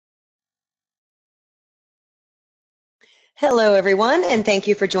Hello, everyone, and thank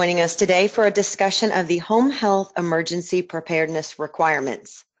you for joining us today for a discussion of the Home Health Emergency Preparedness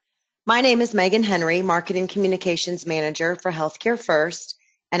Requirements. My name is Megan Henry, Marketing Communications Manager for Healthcare First,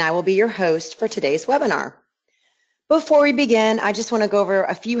 and I will be your host for today's webinar. Before we begin, I just want to go over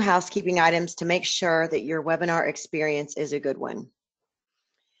a few housekeeping items to make sure that your webinar experience is a good one.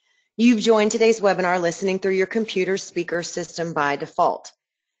 You've joined today's webinar listening through your computer speaker system by default.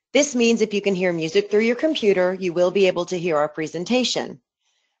 This means if you can hear music through your computer, you will be able to hear our presentation.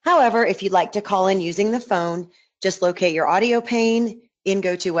 However, if you'd like to call in using the phone, just locate your audio pane in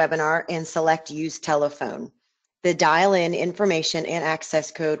GoToWebinar and select Use Telephone. The dial-in information and access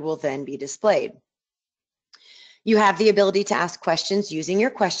code will then be displayed. You have the ability to ask questions using your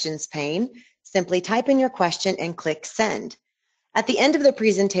questions pane. Simply type in your question and click Send. At the end of the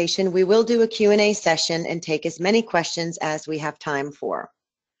presentation, we will do a Q&A session and take as many questions as we have time for.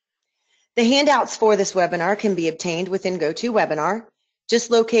 The handouts for this webinar can be obtained within GoToWebinar.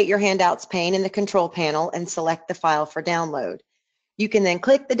 Just locate your handouts pane in the control panel and select the file for download. You can then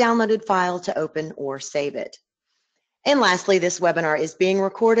click the downloaded file to open or save it. And lastly, this webinar is being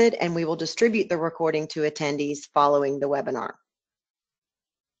recorded and we will distribute the recording to attendees following the webinar.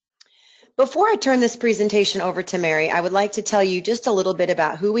 Before I turn this presentation over to Mary, I would like to tell you just a little bit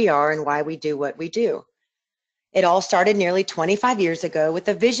about who we are and why we do what we do. It all started nearly 25 years ago with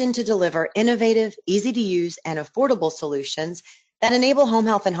a vision to deliver innovative, easy-to-use, and affordable solutions that enable home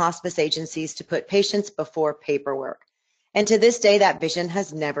health and hospice agencies to put patients before paperwork. And to this day, that vision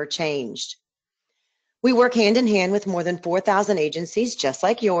has never changed. We work hand in hand with more than 4,000 agencies, just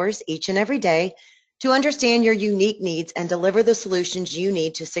like yours, each and every day, to understand your unique needs and deliver the solutions you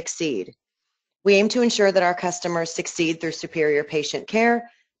need to succeed. We aim to ensure that our customers succeed through superior patient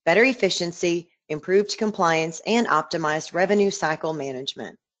care, better efficiency, improved compliance, and optimized revenue cycle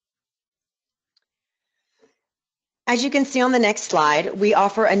management. As you can see on the next slide, we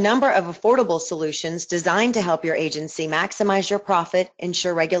offer a number of affordable solutions designed to help your agency maximize your profit,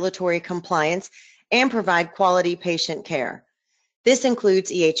 ensure regulatory compliance, and provide quality patient care. This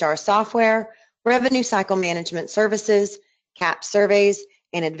includes EHR software, revenue cycle management services, CAP surveys,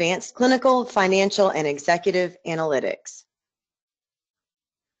 and advanced clinical, financial, and executive analytics.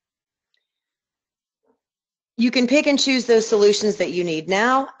 You can pick and choose those solutions that you need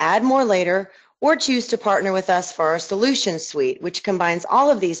now, add more later, or choose to partner with us for our solution suite, which combines all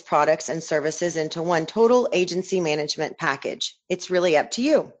of these products and services into one total agency management package. It's really up to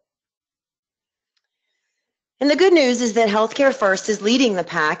you. And the good news is that Healthcare First is leading the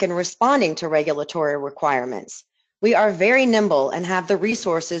pack in responding to regulatory requirements. We are very nimble and have the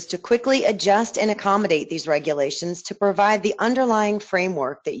resources to quickly adjust and accommodate these regulations to provide the underlying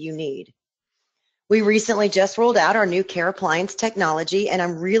framework that you need. We recently just rolled out our new Care Appliance technology, and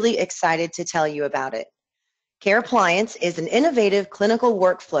I'm really excited to tell you about it. Care Appliance is an innovative clinical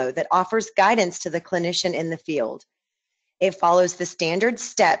workflow that offers guidance to the clinician in the field. It follows the standard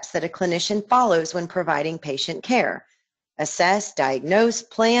steps that a clinician follows when providing patient care: assess, diagnose,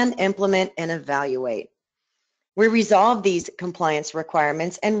 plan, implement, and evaluate. We resolve these compliance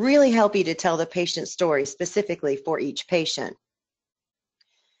requirements and really help you to tell the patient story specifically for each patient.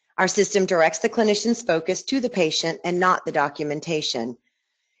 Our system directs the clinician's focus to the patient and not the documentation.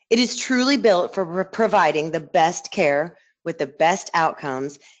 It is truly built for providing the best care with the best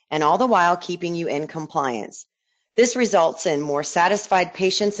outcomes and all the while keeping you in compliance. This results in more satisfied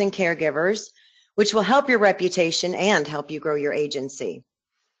patients and caregivers, which will help your reputation and help you grow your agency.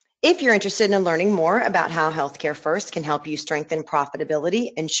 If you're interested in learning more about how Healthcare First can help you strengthen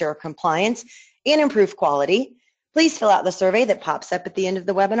profitability, ensure compliance, and improve quality, please fill out the survey that pops up at the end of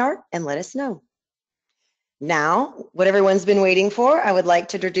the webinar and let us know. Now, what everyone's been waiting for, I would like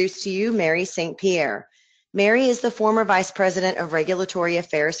to introduce to you Mary St. Pierre. Mary is the former Vice President of Regulatory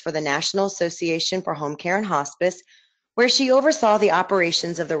Affairs for the National Association for Home Care and Hospice, where she oversaw the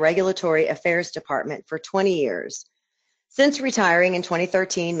operations of the Regulatory Affairs Department for 20 years. Since retiring in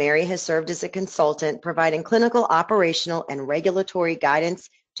 2013, Mary has served as a consultant, providing clinical, operational, and regulatory guidance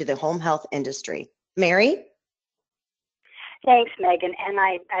to the home health industry. Mary? Thanks, Megan, and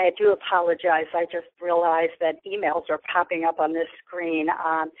I do apologize. I just realized that emails are popping up on this screen.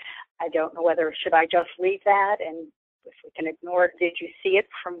 I don't know whether, should I just leave that, and if we can ignore it. Did you see it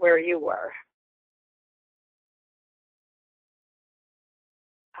from where you were?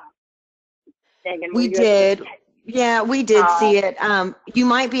 Megan, We did. Yeah, we did see it. You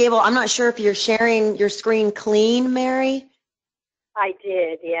might be able, I'm not sure if you're sharing your screen clean, Mary. I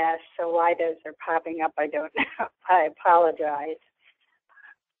did, yes. So why those are popping up, I don't know. I apologize.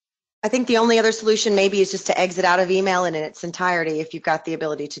 I think the only other solution maybe is just to exit out of email in its entirety if you've got the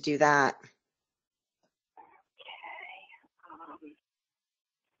ability to do that.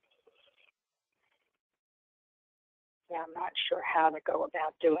 Yeah, I'm not sure how to go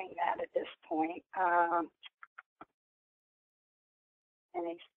about doing that at this point.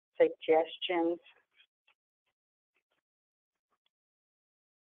 Any suggestions?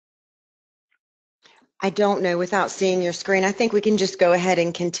 I don't know without seeing your screen. I think we can just go ahead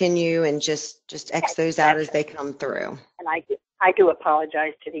and continue and just X those out as they come through. And I do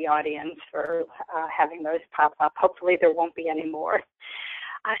apologize to the audience for having those pop up. Hopefully there won't be any more.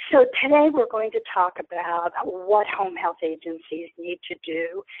 So today we're going to talk about what home health agencies need to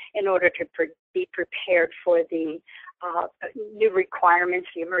do in order to be prepared for the new requirements,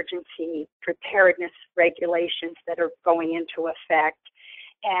 the emergency preparedness regulations that are going into effect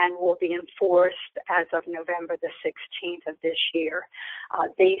and will be enforced as of November the 16th of this year.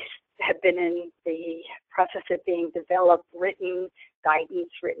 These have been in the process of being developed, guidance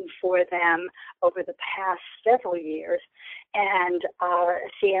written for them over the past several years, and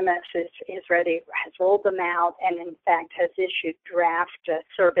CMS is ready, has rolled them out, and in fact has issued draft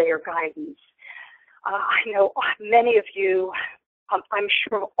surveyor guidance. I know many of you, I'm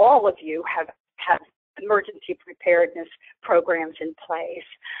sure all of you have emergency preparedness programs in place.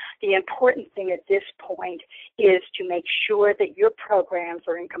 The important thing at this point is to make sure that your programs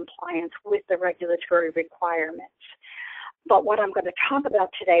are in compliance with the regulatory requirements. But what I'm going to talk about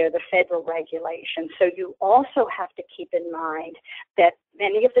today are the federal regulations. So you also have to keep in mind that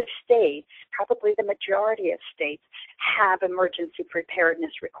many of the states, probably the majority of states, have emergency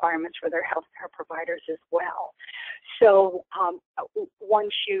preparedness requirements for their healthcare providers as well. So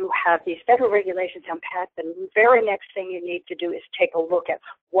once you have these federal regulations unpacked, the very next thing you need to do is take a look at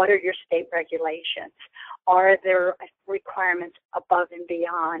what are your state regulations. Are there requirements above and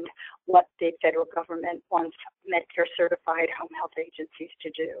beyond what the federal government wants Medicare certified home health agencies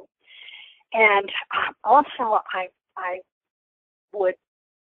to do? And also, I would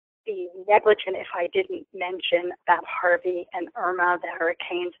be negligent if I didn't mention about Harvey and Irma, the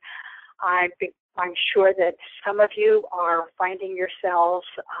hurricanes. I'm sure that some of you are finding yourselves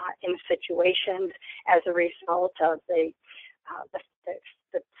in situations as a result of the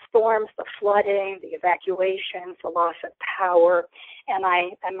storms, the flooding, the evacuations, the loss of power, and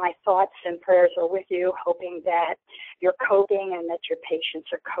my thoughts and prayers are with you, hoping that you're coping and that your patients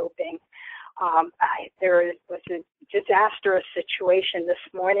are coping. There was a disastrous situation this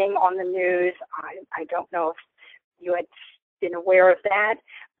morning on the news. I don't know if you had been aware of that,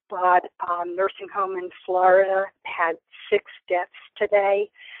 but nursing home in Florida had 6 deaths today.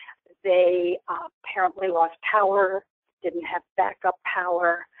 They apparently lost power, didn't have backup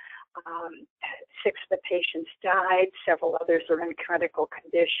power. 6 of the patients died. Several others are in critical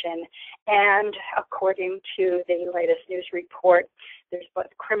condition. And according to the latest news report, there's both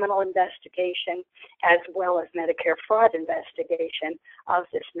criminal investigation as well as Medicare fraud investigation of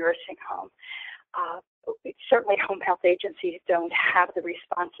this nursing home. Certainly home health agencies don't have the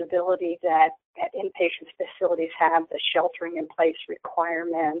responsibility that inpatient facilities have, the sheltering in place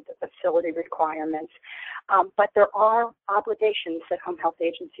requirement, the facility requirements, but there are obligations that home health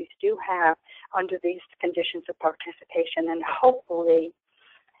agencies do have under these conditions of participation, and hopefully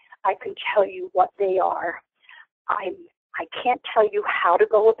I can tell you what they are. I can't tell you how to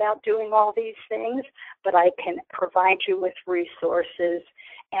go about doing all these things, but I can provide you with resources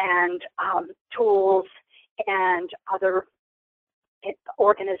and tools and other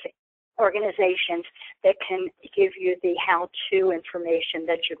organizations that can give you the how-to information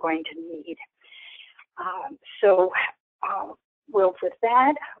that you're going to need. With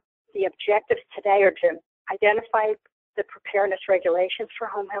that, the objectives today are to identify the preparedness regulations for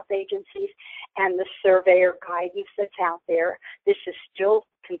home health agencies and the surveyor guidance that's out there. This is still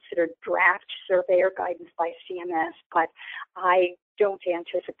considered draft surveyor guidance by CMS, but I don't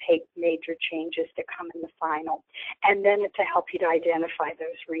anticipate major changes to come in the final. And then to help you to identify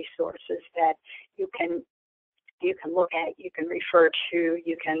those resources that you can look at, you can refer to,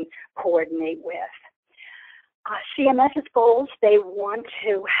 you can coordinate with. CMS's goals, they want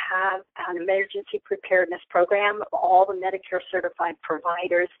to have an emergency preparedness program of all the Medicare certified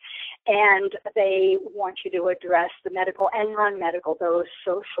providers, and they want you to address the medical and non-medical, those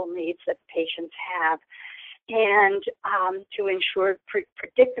social needs that patients have, and to ensure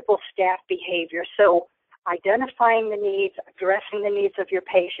predictable staff behavior. So identifying the needs, addressing the needs of your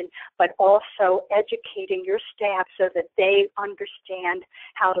patient, but also educating your staff so that they understand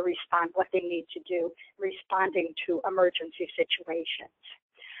how to respond, what they need to do, responding to emergency situations.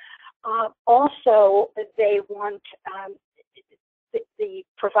 Also, they want the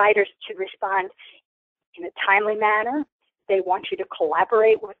providers to respond in a timely manner. They want you to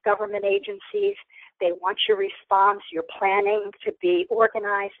collaborate with government agencies. They want your response, your planning to be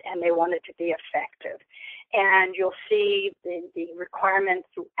organized, and they want it to be effective. And you'll see the requirements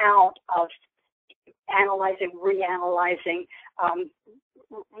throughout of analyzing, reanalyzing,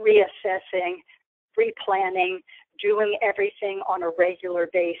 reassessing, replanning, doing everything on a regular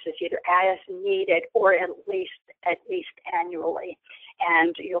basis, either as needed or at least annually.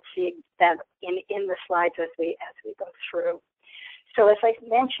 And you'll see that in the slides as we go through. So as I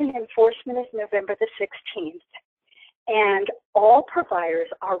mentioned, enforcement is November the 16th, and all providers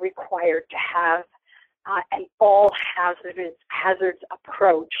are required to have an all hazards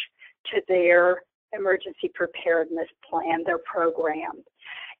approach to their emergency preparedness plan, their program.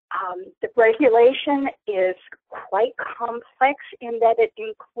 The regulation is quite complex in that it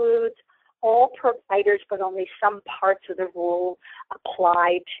includes all providers, but only some parts of the rule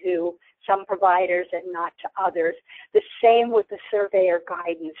apply to some providers and not to others. The same with the surveyor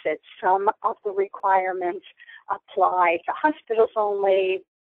guidance, that some of the requirements apply to hospitals only,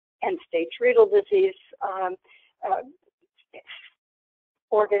 end-stage renal disease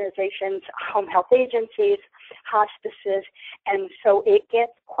organizations, home health agencies, hospices, and so it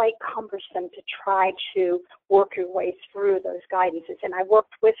gets quite cumbersome to try to work your way through those guidances. And I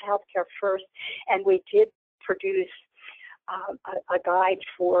worked with HEALTHCAREfirst, and we did produce a guide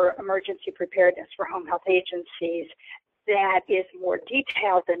for emergency preparedness for home health agencies that is more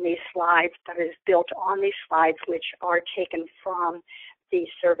detailed than these slides, but is built on these slides, which are taken from the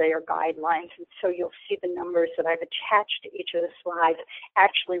surveyor guidelines. And so you'll see the numbers that I've attached to each of the slides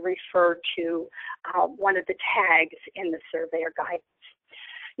actually refer to one of the tags in the surveyor guidance.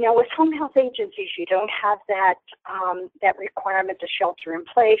 Now, with home health agencies, you don't have that requirement to shelter in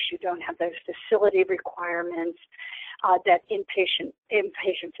place. You don't have those facility requirements that inpatient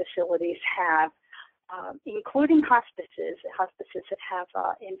facilities have, including hospices that have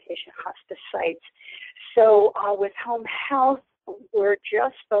inpatient hospice sites. So with home health, we're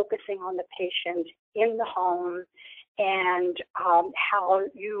just focusing on the patient in the home and how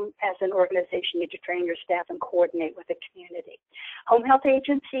you as an organization need to train your staff and coordinate with the community. Home health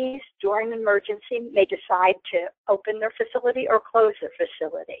agencies during an emergency may decide to open their facility or close their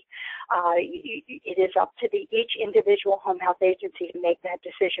facility. It is up to each individual home health agency to make that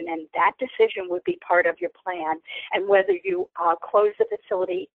decision, and that decision would be part of your plan. And whether you close the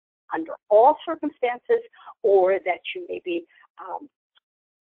facility under all circumstances or that you maybe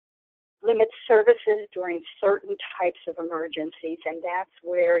limit services during certain types of emergencies, and that's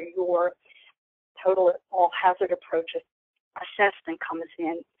where your total all hazard approach assessment comes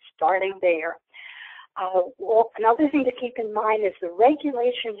in, starting there. Well, another thing to keep in mind is the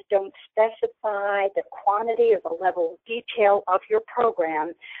regulations don't specify the quantity or the level of detail of your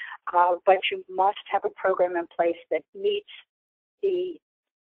program, but you must have a program in place that meets the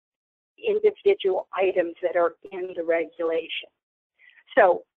individual items that are in the regulation.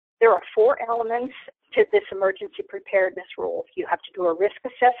 So there are 4 elements to this emergency preparedness rule. You have to do a risk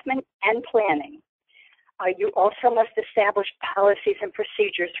assessment and planning. You also must establish policies and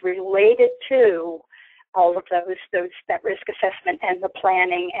procedures related to all of that risk assessment and the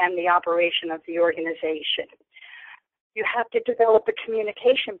planning and the operation of the organization. You have to develop a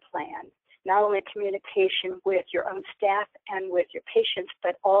communication plan, not only communication with your own staff and with your patients,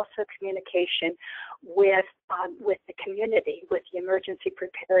 but also communication with the community, with the emergency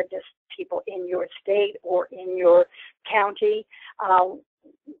preparedness people in your state or in your county,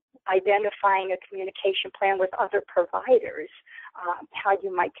 identifying a communication plan with other providers, how you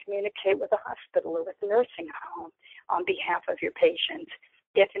might communicate with a hospital or with a nursing home on behalf of your patients,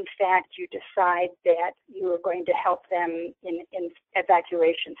 if in fact you decide that you are going to help them in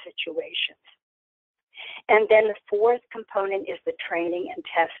evacuation situations. And then the 4th component is the training and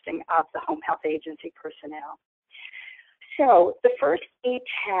testing of the home health agency personnel. So the first E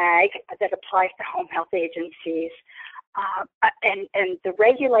tag that applies to home health agencies, and the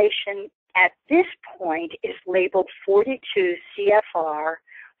regulation at this point is labeled 42 CFR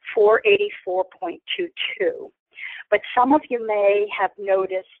 484.22. But some of you may have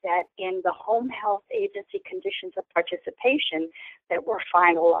noticed that in the home health agency conditions of participation that were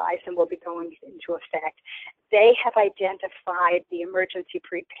finalized and will be going into effect, they have identified the emergency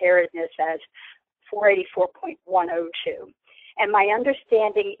preparedness as 484.102. And my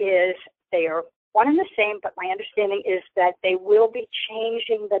understanding is they are one and the same, but my understanding is that they will be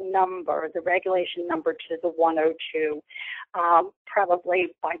changing the number, the regulation number, to the 102,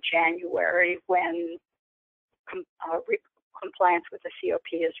 probably by January, when compliance with the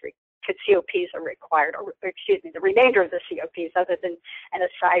COPs are required, or excuse me, the remainder of the COPs, other than and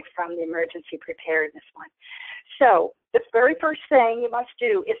aside from the emergency preparedness one. So the very first thing you must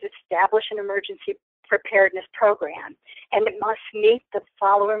do is establish an emergency preparedness program, and it must meet the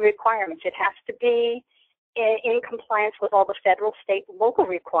following requirements. It has to be in compliance with all the federal, state, local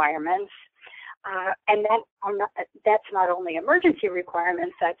requirements. And that's not only emergency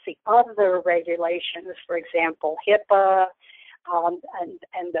requirements, that's the other regulations, for example, HIPAA,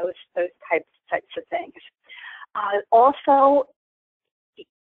 and those types of things. Also,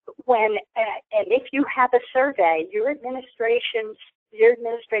 and if you have a survey, your administrative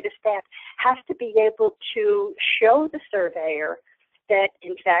staff has to be able to show the surveyor that,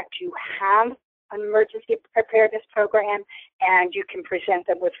 in fact, you have an emergency preparedness program, and you can present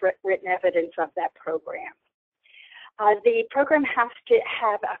them with written evidence of that program. The program has to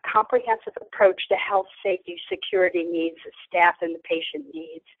have a comprehensive approach to health, safety, security needs, staff, and the patient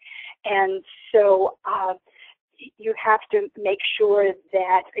needs. And so you have to make sure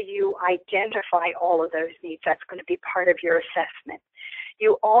that you identify all of those needs. That's going to be part of your assessment.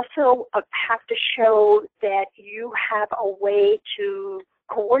 You also have to show that you have a way to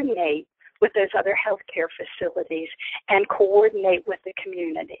coordinate with those other healthcare facilities and coordinate with the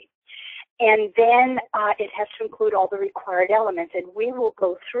community. And then it has to include all the required elements, and we will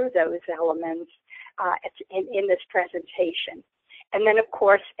go through those elements in this presentation. And then, of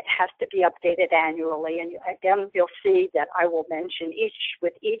course, it has to be updated annually. And again, you'll see that I will mention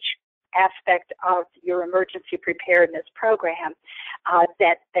with each aspect of your emergency preparedness program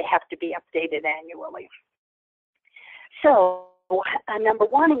that they have to be updated annually. So number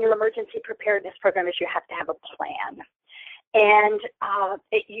one in your emergency preparedness program is you have to have a plan. And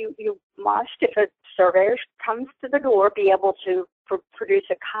you must, if a surveyor comes to the door, be able to produce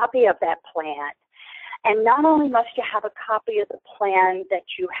a copy of that plan. And not only must you have a copy of the plan that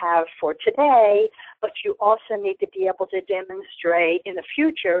you have for today, but you also need to be able to demonstrate in the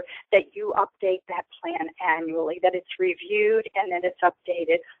future that you update that plan annually, that it's reviewed and that it's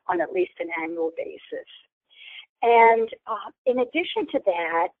updated on at least an annual basis. And in addition to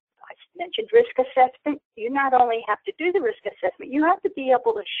that, I mentioned risk assessment. You not only have to do the risk assessment, you have to be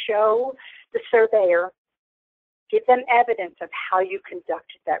able to show the surveyor, give them evidence of how you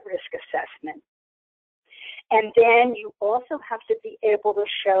conducted that risk assessment. And then you also have to be able to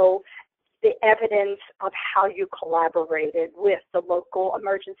show the evidence of how you collaborated with the local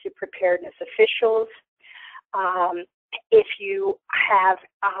emergency preparedness officials. If you have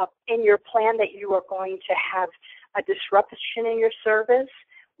in your plan that you are going to have a disruption in your service,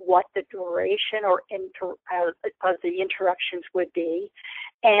 what the duration or of the interruptions would be,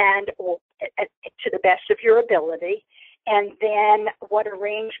 and to the best of your ability, and then what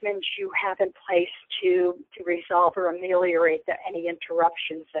arrangements you have in place to resolve or ameliorate any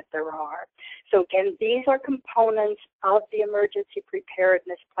interruptions that there are. So again, these are components of the emergency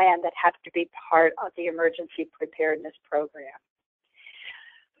preparedness plan that have to be part of the emergency preparedness program.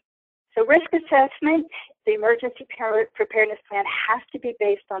 So risk assessment, the emergency preparedness plan has to be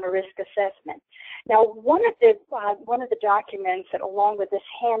based on a risk assessment. Now, one of the documents that, along with this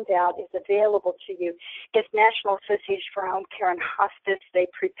handout, is available to you is National Association for Home Care and Hospice. They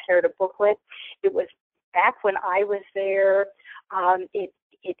prepared a booklet. It was back when I was there. It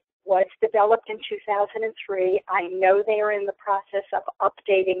was developed in 2003. I know they are in the process of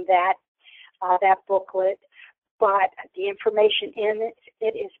updating that booklet. But the information in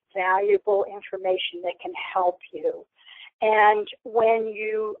it is valuable information that can help you. And when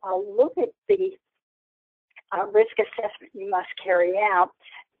you look at the risk assessment you must carry out,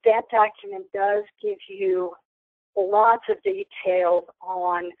 that document does give you lots of details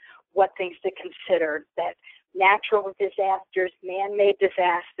on what things to consider, that natural disasters, man-made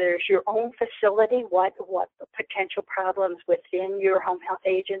disasters, your own facility, what potential problems within your home health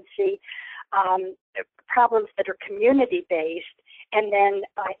agency, problems that are community-based, and then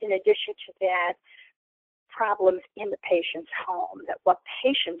in addition to that, problems in the patient's home, that what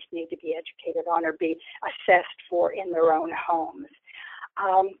patients need to be educated on or be assessed for in their own homes.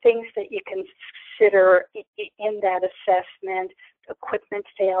 Things that you consider in that assessment: equipment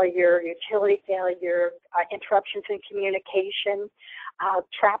failure, utility failure, interruptions in communication,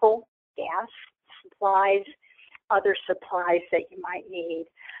 travel, gas, supplies, other supplies that you might need.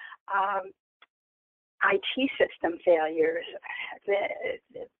 IT system failures,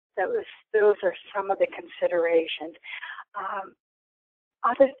 those are some of the considerations.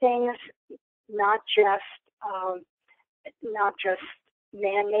 Other things, not just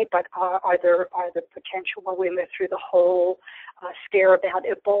man-made, but are the potential, when we went through the whole scare about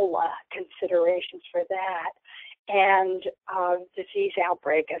Ebola, considerations for that, and disease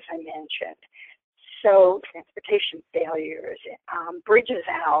outbreak, as I mentioned. So transportation failures, bridges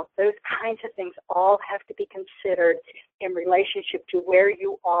out, those kinds of things all have to be considered in relationship to where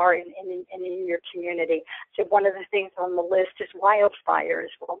you are and in your community. So one of the things on the list is wildfires.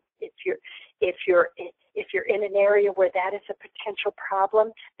 Well, if you're in an area where that is a potential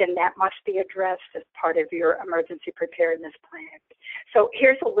problem, then that must be addressed as part of your emergency preparedness plan. So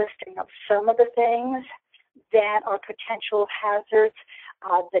here's a listing of some of the things that are potential hazards.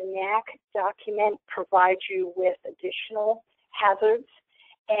 The NAC document provides you with additional hazards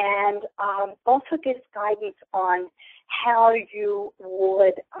and also gives guidance on how you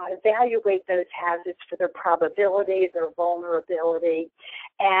would evaluate those hazards for their probability, their vulnerability,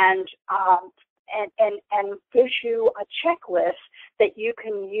 and gives you a checklist that you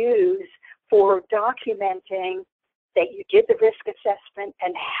can use for documenting that you did the risk assessment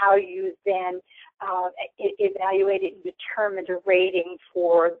and how you then evaluated and determined a rating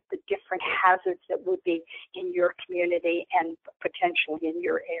for the different hazards that would be in your community and potentially in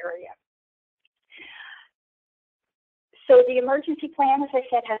your area. So the emergency plan, as I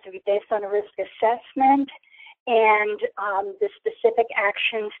said, has to be based on a risk assessment and the specific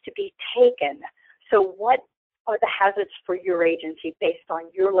actions to be taken. So what are the hazards for your agency based on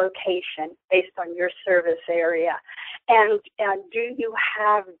your location, based on your service area? And do you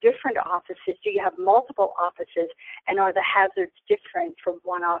have different offices? Do you have multiple offices? And are the hazards different from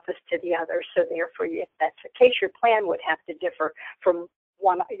one office to the other? So therefore, if that's the case, your plan would have to differ from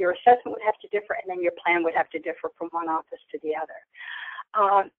one, your assessment would have to differ, and then your plan would have to differ from one office to the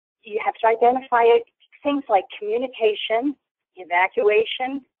other. You have to identify things like communication,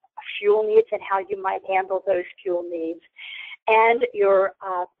 evacuation, fuel needs and how you might handle those fuel needs, and your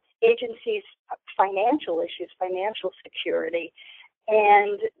agency's financial issues, financial security,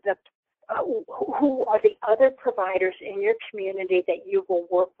 and who are the other providers in your community that you will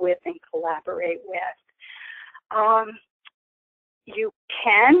work with and collaborate with.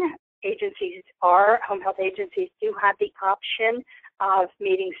 Home health agencies do have the option of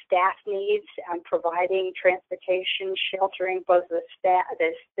meeting staff needs and providing transportation, sheltering both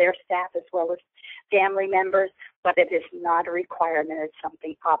their staff as well as family members, but it is not a requirement, it's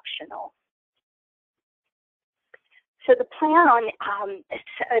something optional. So the plan on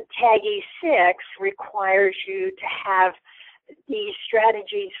Tag E6 requires you to have these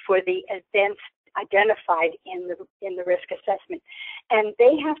strategies for the events identified in the risk assessment, and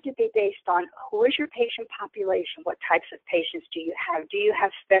they have to be based on who is your patient population, what types of patients do you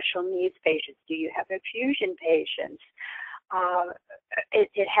have special needs patients, do you have infusion patients.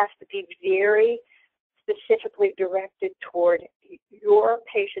 It has to be very specifically directed toward your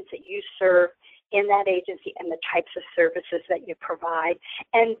patients that you serve in that agency and the types of services that you provide,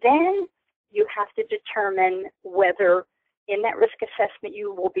 and then you have to determine whether in that risk assessment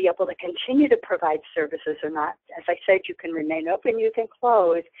you will be able to continue to provide services or not. As I said, you can remain open, you can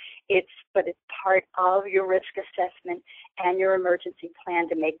close, but it's part of your risk assessment and your emergency plan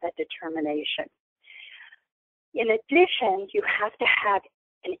to make that determination. In addition, you have to have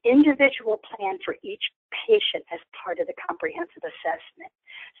an individual plan for each patient as part of the comprehensive assessment.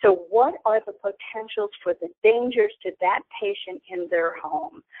 So what are the potentials for the dangers to that patient in their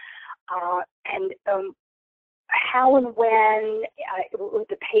home? How and when would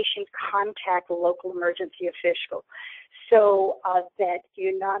the patient contact a local emergency official, so that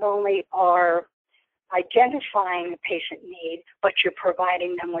you not only are identifying the patient need, but you're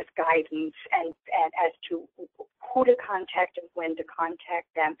providing them with guidance and as to who to contact and when to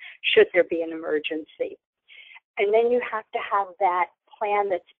contact them should there be an emergency. And then you have to have that plan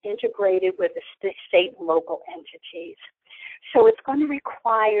that's integrated with the state and local entities. So it's going to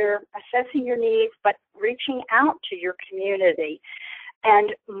require assessing your needs, but reaching out to your community.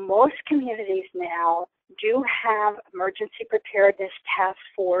 And most communities now do have emergency preparedness task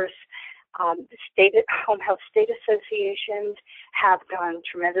force. Home health state associations have done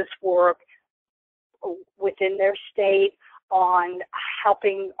tremendous work within their state on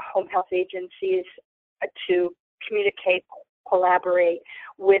helping home health agencies to communicate, collaborate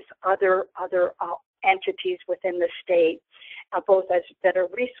with other entities within the state, both as better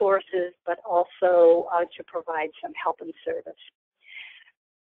resources, but also to provide some help and service.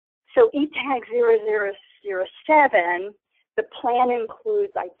 So ETAG 0007, the plan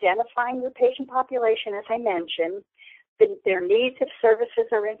includes identifying your patient population, as I mentioned, their needs if services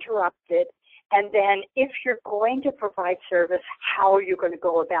are interrupted, and then if you're going to provide service, how are you going to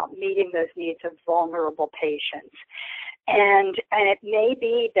go about meeting those needs of vulnerable patients? And it may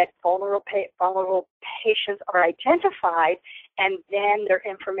be that vulnerable patients are identified and then their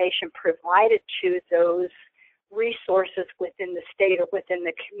information provided to those resources within the state or within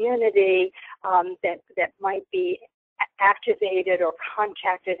the community that might be activated or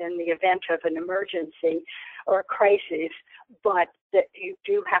contacted in the event of an emergency or a crisis, but that you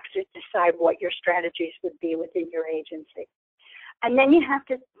do have to decide what your strategies would be within your agency. And then you have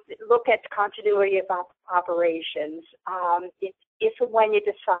to look at continuity of operations. If and when you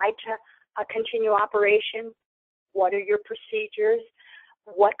decide to continue operation, what are your procedures?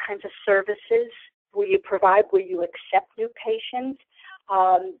 What kinds of services will you provide? Will you accept new patients?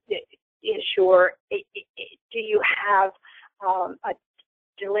 Do you have a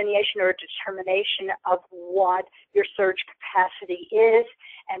delineation or determination of what your surge capacity is,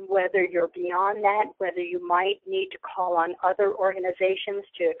 and whether you're beyond that, whether you might need to call on other organizations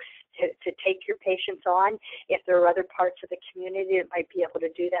to take your patients on, if there are other parts of the community that might be able to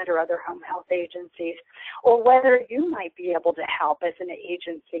do that, or other home health agencies, or whether you might be able to help as an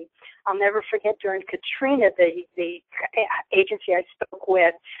agency. I'll never forget during Katrina, the agency I spoke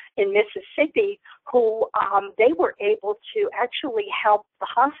with in Mississippi, who they were able to actually help the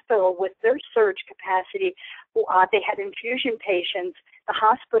hospital with their surge capacity. They had infusion patients. The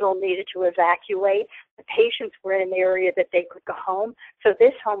hospital needed to evacuate. The patients were in an area that they could go home. So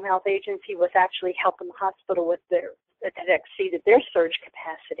this home health agency was actually helping the hospital with that exceeded their surge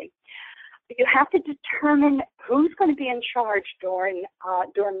capacity. But you have to determine who's going to be in charge during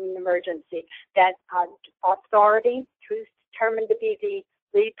an emergency. That authority, who's determined to be the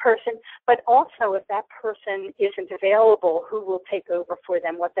lead person, but also if that person isn't available, who will take over for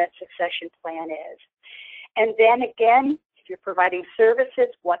them, what that succession plan is. And then again, if you're providing services,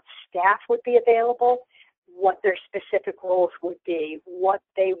 what staff would be available, what their specific roles would be, what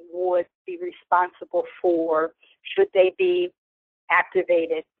they would be responsible for, should they be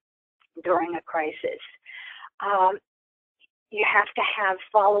activated during a crisis. You have to have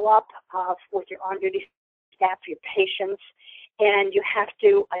follow-up with your on-duty staff, your patients, and you have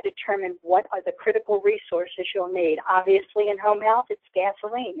to determine what are the critical resources you'll need. Obviously, in home health, it's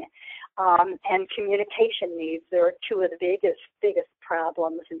gasoline and communication needs. There are two of the biggest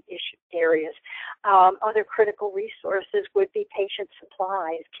problems and issue areas. Other critical resources would be patient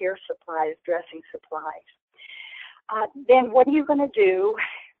supplies, care supplies, dressing supplies. Then what are you going to do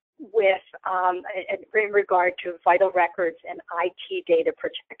with in regard to vital records and IT data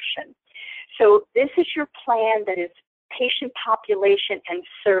protection? So this is your plan that is patient population and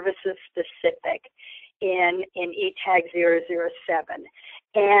services specific in ETAG 007.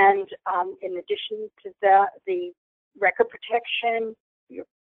 And in addition to the record protection, your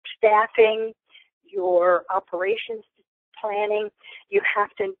staffing, your operations planning, you have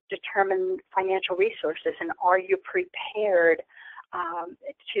to determine financial resources, and are you prepared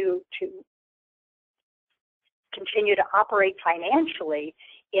to continue to operate financially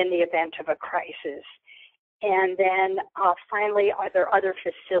in the event of a crisis. And then finally, are there other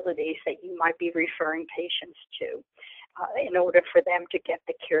facilities that you might be referring patients to in order for them to get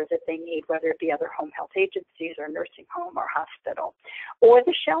the care that they need, whether it be other home health agencies or nursing home or hospital, or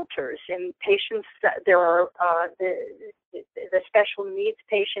the shelters. And patients, there are the special needs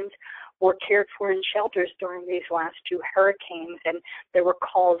patients were cared for in shelters during these last two hurricanes, and there were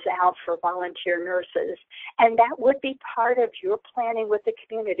calls out for volunteer nurses. And that would be part of your planning with the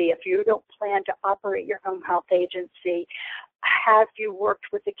community. If you don't plan to operate your home health agency, have you worked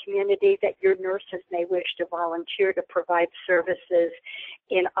with the community that your nurses may wish to volunteer to provide services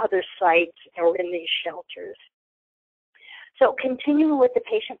in other sites or in these shelters? So continuing with the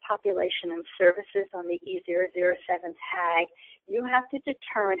patient population and services on the E007 tag, you have to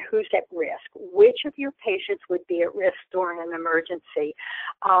determine who's at risk. Which of your patients would be at risk during an emergency?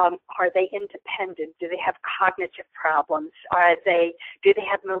 Are they independent? Do they have cognitive problems? Do they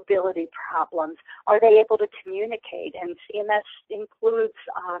have mobility problems? Are they able to communicate? And CMS includes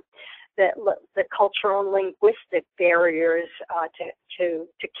the cultural and linguistic barriers to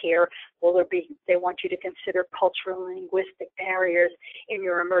care. They want you to consider cultural and linguistic barriers in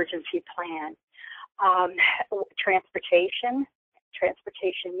your emergency plan.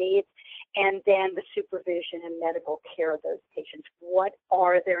 Transportation needs, and then the supervision and medical care of those patients. What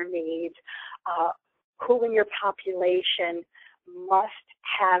are their needs? Who in your population must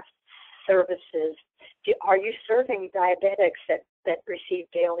have services? Are you serving diabetics that receive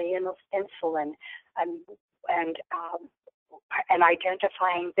daily insulin, and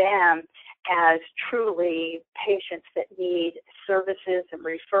identifying them as truly patients that need services and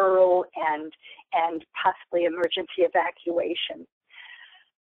referral and possibly emergency evacuation?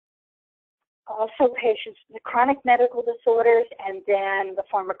 also patients with chronic medical disorders, and then the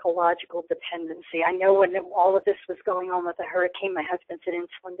pharmacological dependency. I know when all of this was going on with the hurricane, my husband's an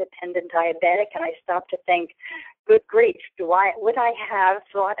insulin-dependent diabetic, and I stopped to think, good grief, would I have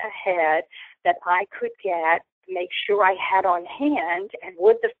thought ahead that I could get, make sure I had on hand, and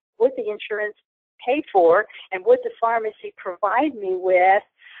would the insurance pay for, and would the pharmacy provide me with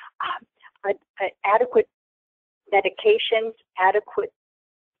adequate medications, adequate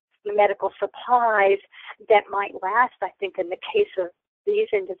medical supplies that might last. I think in the case of these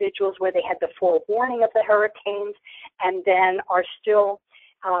individuals where they had the forewarning of the hurricanes and then are still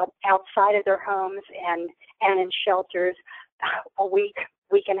outside of their homes and in shelters a week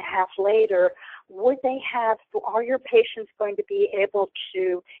and a half later, are your patients going to be able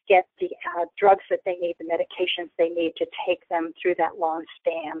to get the drugs that they need, the medications they need to take them through that long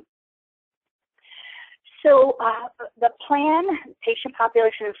span? So the plan, patient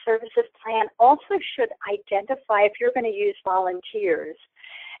population and services plan, also should identify if you're going to use volunteers.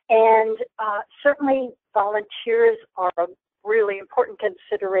 And certainly volunteers are a really important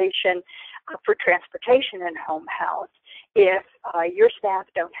consideration for transportation in home health. If your staff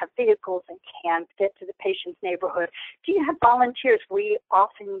don't have vehicles and can't get to the patient's neighborhood, do you have volunteers? We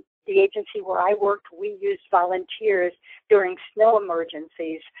often, the agency where I worked, we used volunteers during snow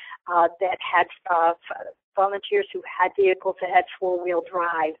emergencies that had volunteers who had vehicles that had four-wheel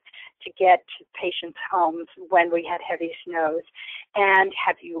drive to get to patients' homes when we had heavy snows. And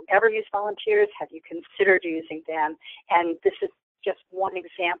have you ever used volunteers? Have you considered using them? And this is just one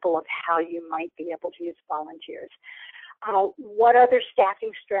example of how you might be able to use volunteers. What other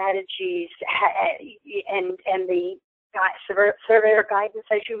staffing strategies and the surveyor guidance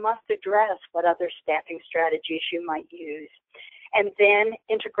says you must address what other staffing strategies you might use. And then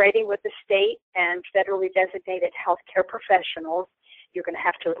integrating with the state and federally designated healthcare professionals. You're going to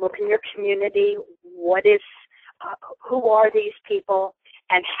have to look in your community, who are these people,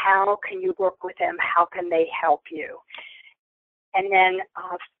 and how can you work with them? How can they help you? And then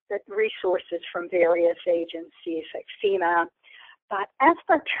the resources from various agencies like FEMA. But as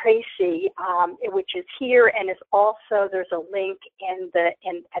for Tracy, which is here and is also, there's a link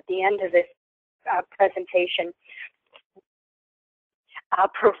at the end of this presentation,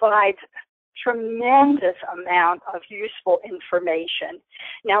 provides tremendous amount of useful information.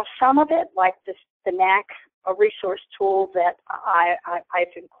 Now, some of it, like the NAC a resource tool that I've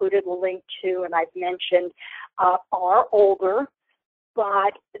included a link to and I've mentioned, are older,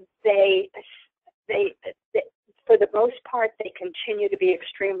 but they for the most part, they continue to be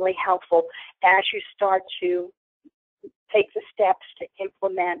extremely helpful as you start to take the steps to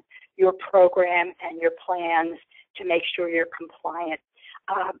implement your program and your plans to make sure you're compliant.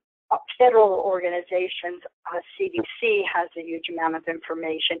 Federal organizations, CDC has a huge amount of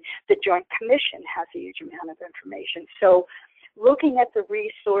information. The Joint Commission has a huge amount of information. So looking at the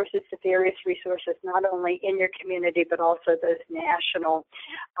resources, the various resources, not only in your community, but also those national,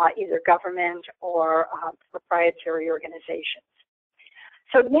 either government or proprietary organizations.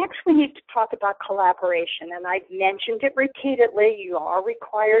 So next we need to talk about collaboration, and I've mentioned it repeatedly. You are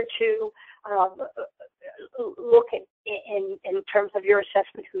required to look at, in terms of your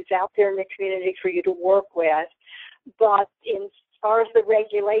assessment, who's out there in the community for you to work with. But as far as the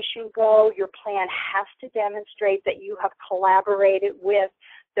regulation go, your plan has to demonstrate that you have collaborated with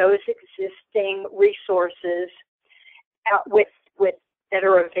those existing resources that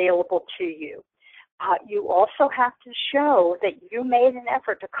are available to you. You also have to show that you made an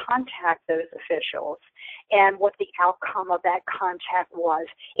effort to contact those officials and what the outcome of that contact was.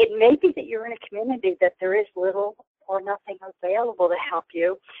 It may be that you're in a community that there is little or nothing available to help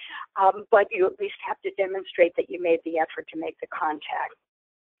you, but you at least have to demonstrate that you made the effort to make the contact.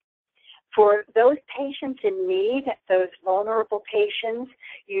 For those patients in need, those vulnerable patients,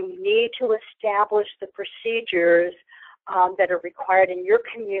 you need to establish the procedures that are required in your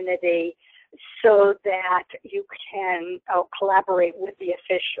community so that you can collaborate with the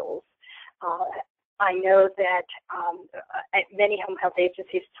officials. I know that many home health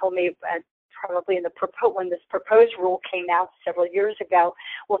agencies told me probably when this proposed rule came out several years ago,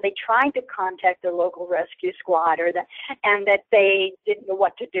 well, they tried to contact their local rescue squad and that they didn't know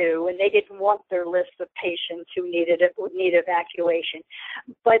what to do, and they didn't want their list of patients who need evacuation.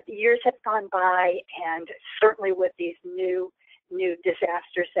 But years have gone by, and certainly with these new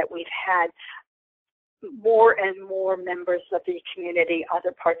disasters that we've had, more and more members of the community,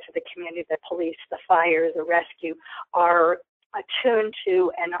 other parts of the community, the police, the fire, the rescue, are attuned to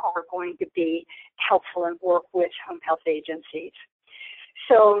and are going to be helpful and work with home health agencies.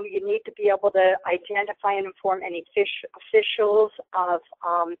 So you need to be able to identify and inform any officials of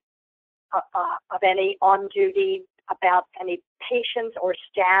any on duty, about any patients or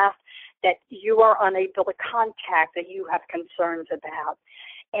staff that you are unable to contact that you have concerns about.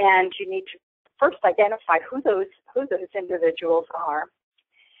 And you need to first identify who those individuals are.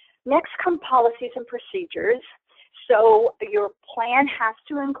 Next come policies and procedures. So your plan has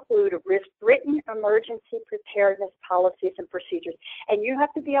to include written emergency preparedness policies and procedures, and you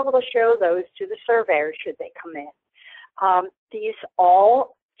have to be able to show those to the surveyors should they come in. These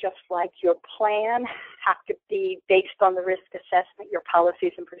all, just like your plan, have to be based on the risk assessment. Your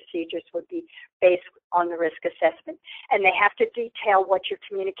policies and procedures would be based on the risk assessment, and they have to detail what your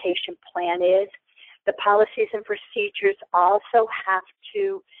communication plan is. The policies and procedures also have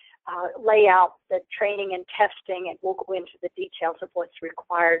to lay out the training and testing, and we'll go into the details of what's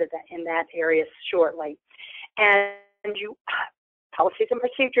required in that area shortly. And policies and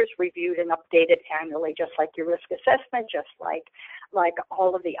procedures reviewed and updated annually, just like your risk assessment, just like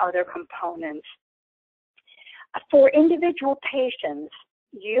all of the other components. For individual patients,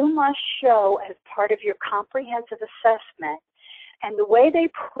 you must show as part of your comprehensive assessment, and the way they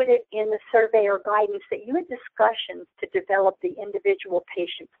put it in the surveyor guidance, that you had discussions to develop the individual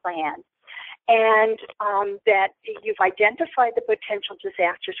patient plan, and that you've identified the potential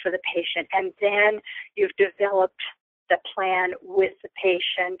disasters for the patient, and then you've developed the plan with the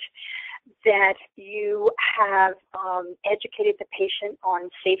patient, that you have educated the patient on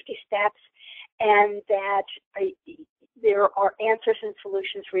safety steps, and that there are answers and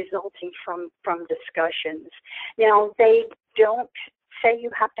solutions resulting from discussions. Now, they don't say you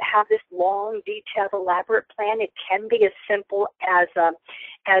have to have this long, detailed, elaborate plan. It can be as simple as a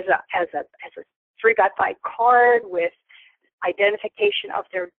 3x5 card with identification of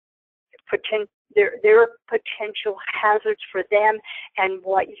their potential hazards for them, and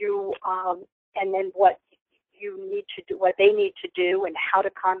what you and then what you need to do, what they need to do, and how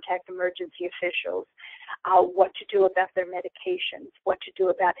to contact emergency officials, what to do about their medications, what to do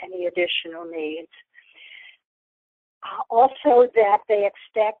about any additional needs. Also, that they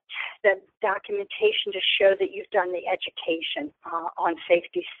expect the documentation to show that you've done the education on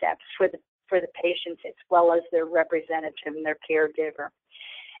safety steps for the patients, as well as their representative and their caregiver.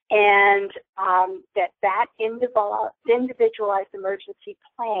 And that individualized emergency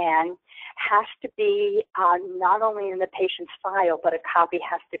plan has to be not only in the patient's file, but a copy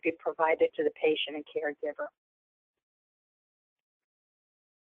has to be provided to the patient and caregiver.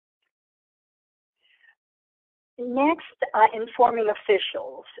 Next, informing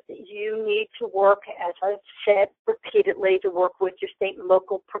officials. You need to work, as I've said repeatedly, to work with your state and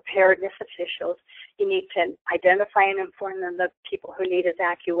local preparedness officials. You need to identify and inform them of people who need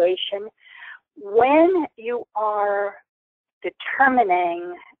evacuation. When you are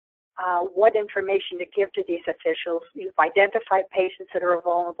determining what information to give to these officials, you've identified patients that are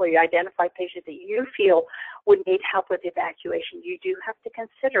vulnerable, you identify patients that you feel would need help with evacuation. You do have to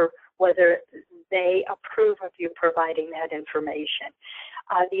consider whether they approve of you providing that information.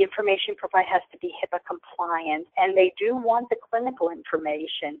 The information provided has to be HIPAA compliant, and they do want the clinical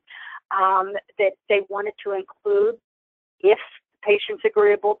information that they wanted to include, if the patient's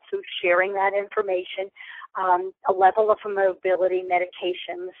agreeable to sharing that information, a level of mobility,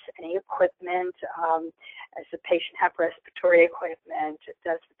 medications, any equipment. Does the patient have respiratory equipment?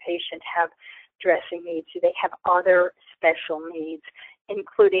 Does the patient have dressing needs? Do they have other special needs,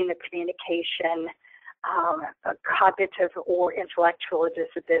 including the communication, cognitive or intellectual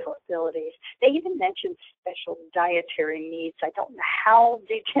disabilities? They even mentioned special dietary needs. I don't know how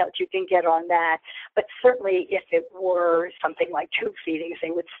detailed you can get on that, but certainly if it were something like tube feedings,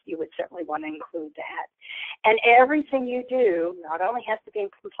 you would certainly want to include that. And everything you do not only has to be in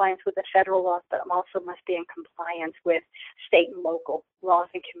compliance with the federal laws, but also must be in compliance with state and local laws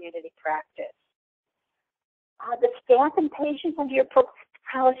and community practice. The staff and patients under your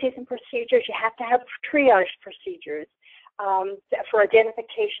policies and procedures, you have to have triage procedures for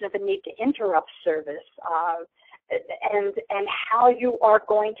identification of a need to interrupt service, and how you are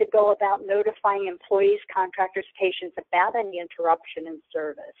going to go about notifying employees, contractors, patients about any interruption in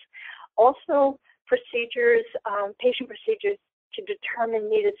service. Also, procedures, patient procedures to determine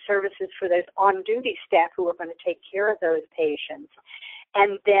needed services for those on-duty staff who are going to take care of those patients.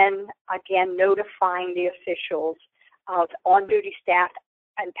 And then, again, notifying the officials of on-duty staff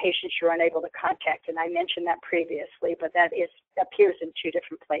and patients you're unable to contact. And I mentioned that previously, but that appears in two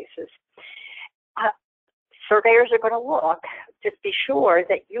different places. Surveyors are going to look to be sure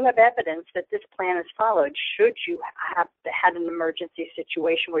that you have evidence that this plan is followed should you have had an emergency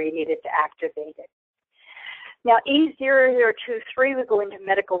situation where you needed to activate it. Now, E0023, we go into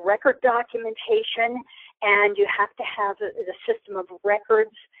medical record documentation, and you have to have the system of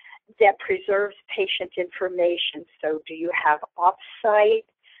records that preserves patient information. So do you have off-site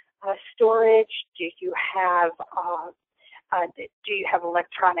storage? Do you have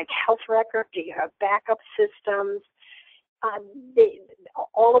electronic health record? Do you have backup systems?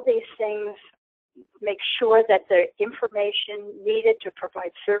 All of these things make sure that the information needed to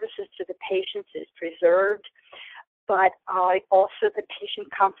provide services to the patients is preserved, but also the patient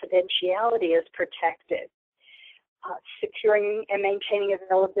confidentiality is protected. Securing and maintaining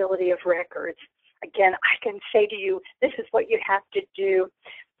availability of records. Again, I can say to you, this is what you have to do.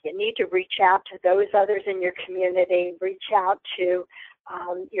 You need to reach out to those others in your community, reach out to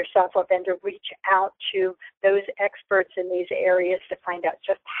your software vendor, reach out to those experts in these areas to find out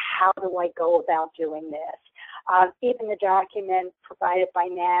just how do I go about doing this. Even the document provided by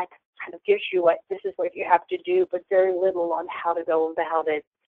NAC kind of gives you this is what you have to do, but very little on how to go about it.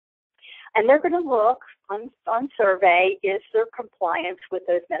 And they're going to look on survey, is there compliance with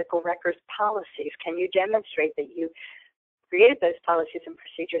those medical records policies? Can you demonstrate that you created those policies and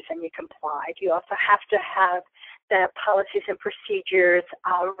procedures and you complied? You also have to have the policies and procedures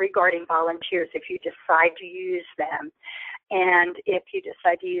regarding volunteers if you decide to use them. And if you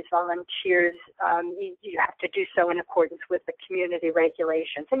decide to use volunteers, you have to do so in accordance with the community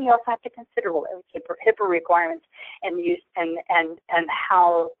regulations. And you also have to consider HIPAA requirements and use and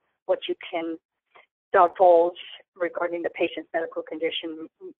how what you can divulge regarding the patient's medical condition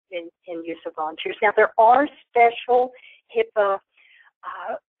in use of volunteers. Now, there are special HIPAA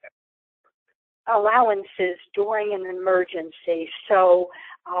allowances during an emergency. So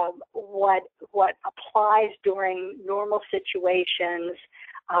what applies during normal situations,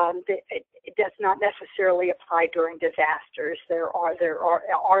 it does not necessarily apply during disasters. There are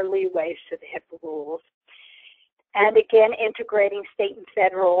leeways to the HIPAA rules. And again, integrating state and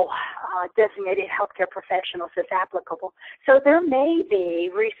federal designated healthcare professionals is applicable. So there may be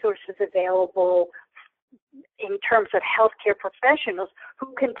resources available in terms of healthcare professionals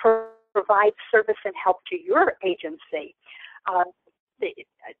who can provide service and help to your agency.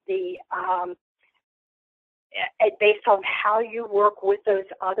 Based on how you work with those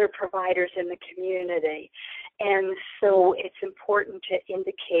other providers in the community. And so it's important to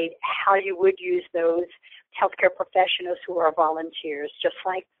indicate how you would use those healthcare professionals who are volunteers, just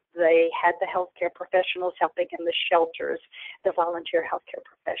like they had the healthcare professionals helping in the shelters, the volunteer healthcare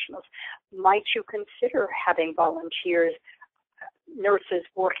professionals. Might you consider having volunteers, nurses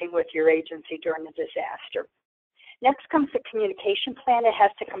working with your agency during a disaster? Next comes the communication plan. It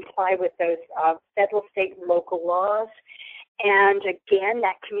has to comply with those federal, state, and local laws. And again,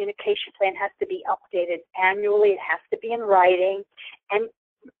 that communication plan has to be updated annually. It has to be in writing. And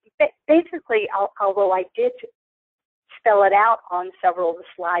basically, although I did spell it out on several of the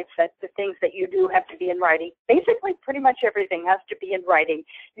slides, that the things that you do have to be in writing, basically pretty much everything has to be in writing.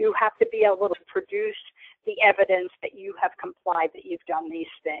 You have to be able to produce the evidence that you have complied, that you've done these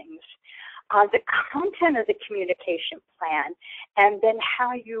things. The content of the communication plan, and then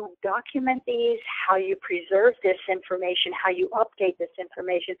how you document these, how you preserve this information, how you update this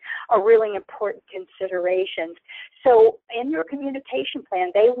information are really important considerations. So in your communication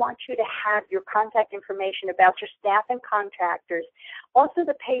plan, they want you to have your contact information about your staff and contractors, also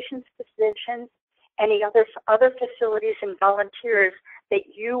the patient's physicians, any other facilities and volunteers that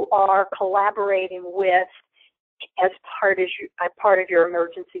you are collaborating with as part of your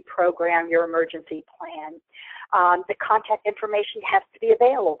emergency program, your emergency plan. The contact information has to be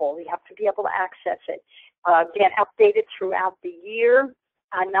available. You have to be able to access it. Again, updated throughout the year,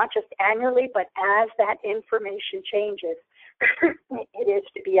 not just annually, but as that information changes, it is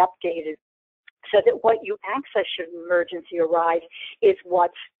to be updated so that what you access should an emergency arise is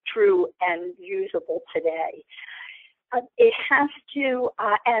what's true and usable today. It has to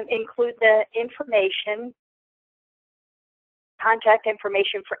include the information, contact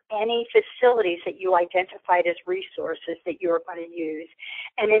information for any facilities that you identified as resources that you're going to use.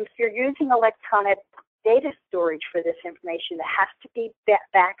 And if you're using electronic data storage for this information, it has to be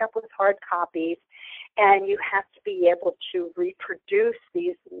back up with hard copies, and you have to be able to reproduce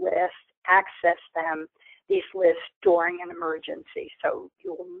these lists, access them, these lists during an emergency. So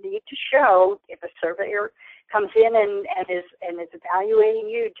you'll need to show, if a surveyor comes in and is evaluating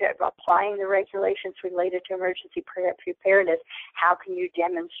you, applying the regulations related to emergency preparedness, how can you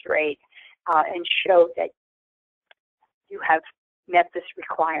demonstrate and show that you have met this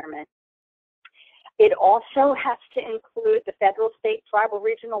requirement? It also has to include the federal, state, tribal,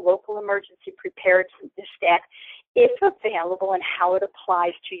 regional, local emergency preparedness staff, if available, and how it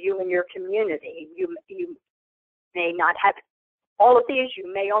applies to you and your community. You may not have all of these,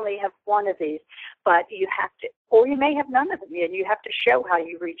 you may only have one of these, but you have to, or you may have none of them, and you have to show how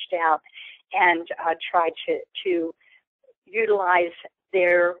you reached out and try to utilize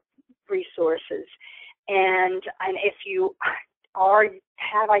their resources. And if you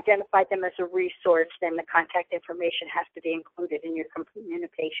have identified them as a resource, then the contact information has to be included in your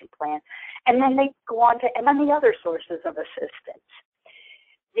communication plan. And then they go on to, and then the other sources of assistance.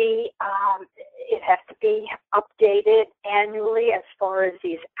 It has to be updated annually as far as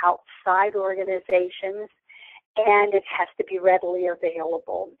these outside organizations, and it has to be readily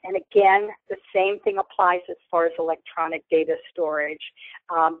available. And again, the same thing applies as far as electronic data storage,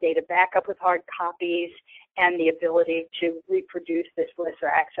 data backup with hard copies, and the ability to reproduce this list or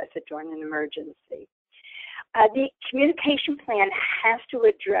access it during an emergency. The communication plan has to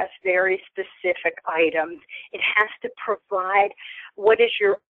address very specific items. It has to provide what is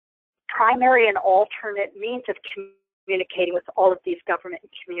your primary and alternate means of communicating with all of these government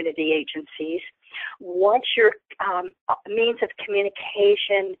and community agencies. What's your means of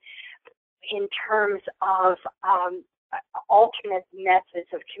communication in terms of alternate methods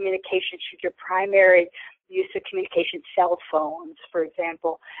of communication? Should your primary use of communication, cell phones, for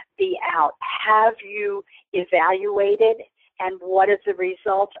example, be out? Have you evaluated, and what is the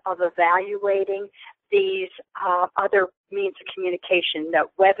result of evaluating these other means of communication, the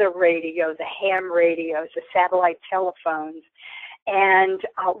weather radio, the ham radios, the satellite telephones, and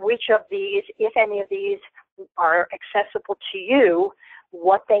which of these, if any of these, are accessible to you,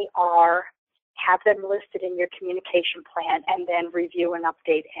 what they are, have them listed in your communication plan, and then review and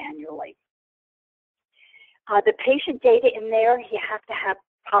update annually. The patient data in there, you have to have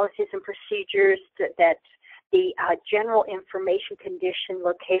policies and procedures that the general information, condition,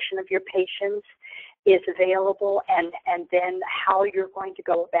 location of your patients is available, and then how you're going to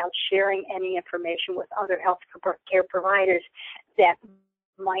go about sharing any information with other health care providers that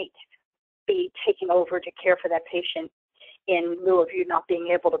might be taking over to care for that patient in lieu of you not being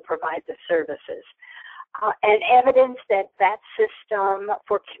able to provide the services. And evidence that that system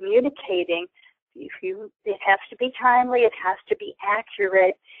for communicating, it has to be timely, it has to be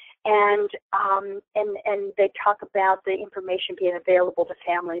accurate, and they talk about the information being available to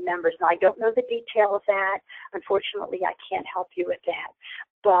family members. Now, I don't know the detail of that. Unfortunately, I can't help you with that.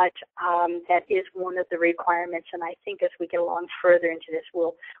 But that is one of the requirements, and I think as we get along further into this,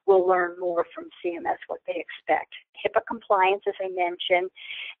 we'll learn more from CMS what they expect. HIPAA compliance, as I mentioned,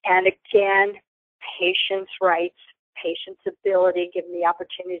 and again, patients' rights, patient's ability, given the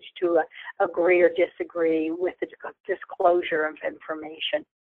opportunity to agree or disagree with the disclosure of information.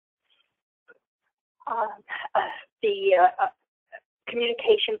 The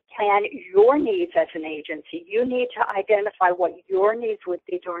communication plan, your needs as an agency. You need to identify what your needs would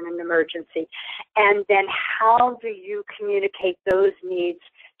be during an emergency, and then how do you communicate those needs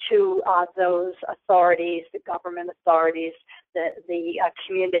to those authorities, the government authorities, the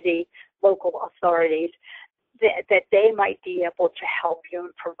community, local authorities, that they might be able to help you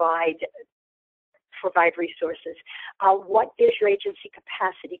and provide resources. What is your agency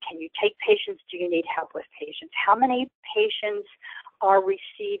capacity? Can you take patients? Do you need help with patients? How many patients are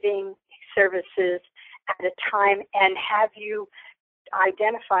receiving services at a time? And have you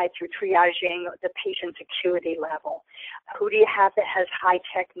identified through triaging the patient's acuity level? Who do you have that has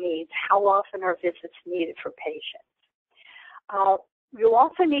high-tech needs? How often are visits needed for patients? You'll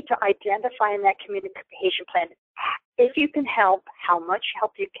also need to identify in that communication plan, if you can help, how much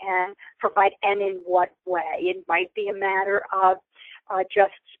help you can provide, and in what way. It might be a matter of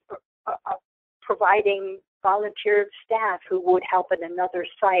just providing volunteer staff who would help at another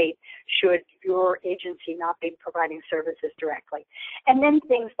site should your agency not be providing services directly. And then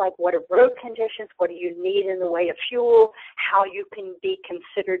things like, what are road conditions, what do you need in the way of fuel, how you can be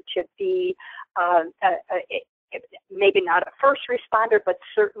considered to be maybe not a first responder, but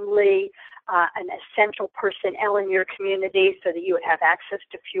certainly an essential personnel in your community, so that you would have access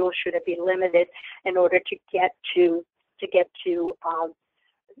to fuel should it be limited in order to get to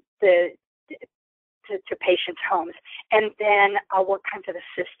patients' homes. And then what kinds of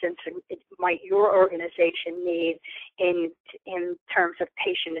assistance might your organization need in terms of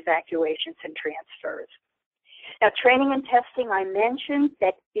patient evacuations and transfers. Now, training and testing, I mentioned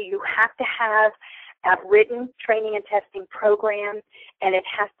that you have to have a written training and testing program, and it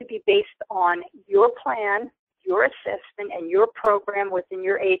has to be based on your plan, your assessment, and your program within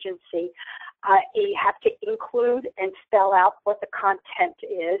your agency. You have to include and spell out what the content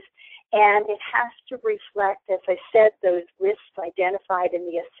is, and it has to reflect, as I said, those risks identified in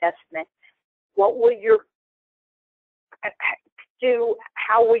the assessment. What will you do?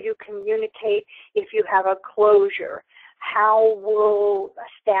 How will you communicate if you have a closure? How will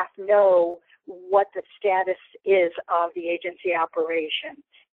staff know what the status is of the agency operation?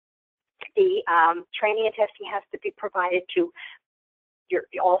 The training and testing has to be provided to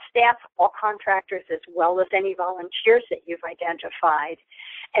all staff, all contractors, as well as any volunteers that you've identified.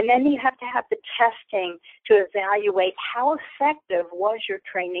 And then you have to have the testing to evaluate how effective was your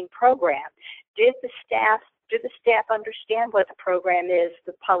training program. Do the staff understand what the program is,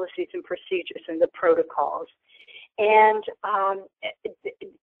 the policies and procedures and the protocols? And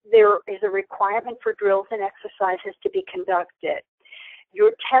there is a requirement for drills and exercises to be conducted.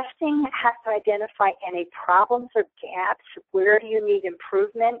 Your testing has to identify any problems or gaps. Where do you need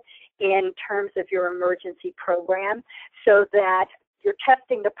improvement in terms of your emergency program, so that you're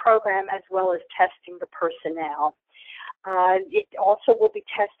testing the program as well as testing the personnel. It also will be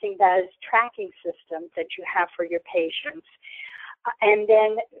testing those tracking systems that you have for your patients. And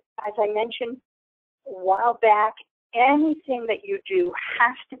then, as I mentioned a while back, anything that you do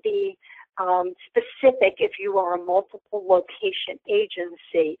has to be specific if you are a multiple location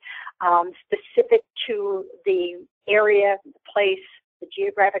agency, specific to the area, the place, the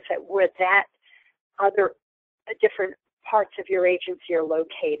geographic site where that other different parts of your agency are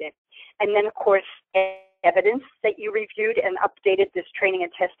located. And then, of course, evidence that you reviewed and updated this training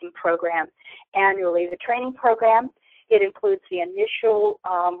and testing program annually. The training program, it includes the initial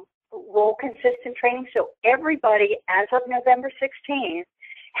role consistent training. So everybody, as of November 16th,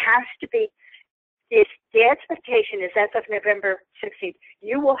 has to be, the expectation is as of November 16th,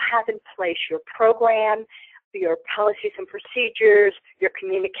 you will have in place your program, your policies and procedures, your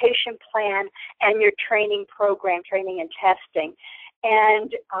communication plan, and your training program, training and testing.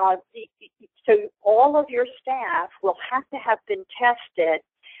 And so all of your staff will have to have been tested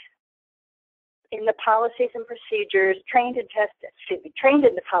in the policies and procedures, trained in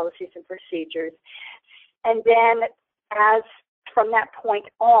the policies and procedures. And then from that point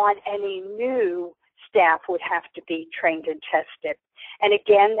on, any new staff would have to be trained and tested. And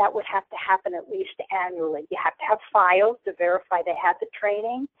again, that would have to happen at least annually. You have to have files to verify they had the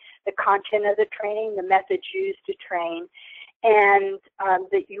training, the content of the training, the methods used to train, and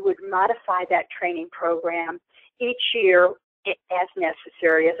that you would modify that training program each year as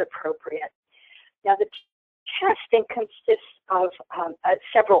necessary, as appropriate. Now, the testing consists of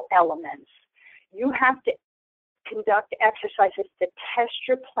several elements. You have to conduct exercises to test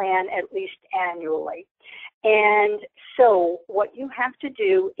your plan at least annually. And so what you have to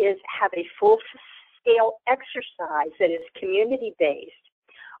do is have a full-scale exercise that is community-based,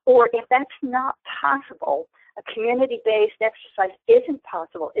 or if that's not possible, a community-based exercise isn't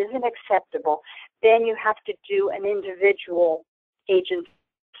possible, isn't acceptable, then you have to do an individual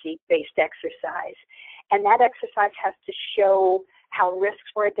agency-based exercise. And that exercise has to show how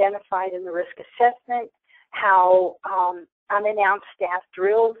risks were identified in the risk assessment, how unannounced staff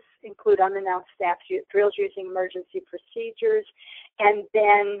drills include unannounced staff drills using emergency procedures. And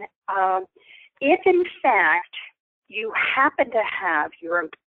then if in fact you happen to have your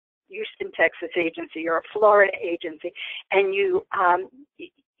Houston, Texas agency or a Florida agency, and you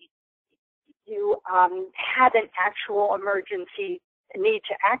had an actual emergency need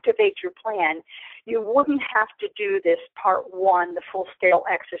to activate your plan, you wouldn't have to do this part one, the full-scale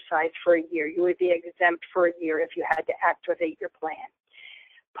exercise, for a year. You would be exempt for a year if you had to activate your plan.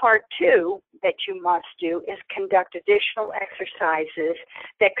 Part two that you must do is conduct additional exercises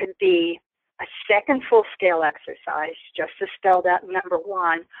that could be a second full-scale exercise, just as spelled out in number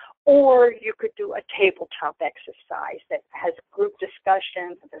one, or you could do a tabletop exercise that has group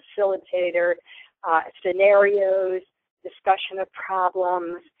discussions, a facilitator, scenarios, discussion of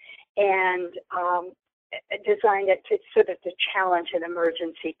problems, and designed it to sort of to challenge an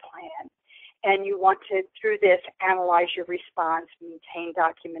emergency plan. And you want to, through this, analyze your response, maintain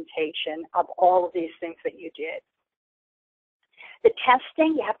documentation of all of these things that you did. The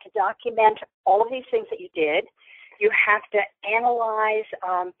testing, you have to document all of these things that you did. You have to analyze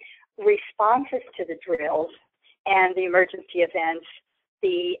responses to the drills and the emergency events,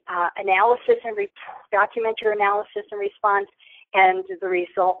 the analysis and document your analysis and response, and the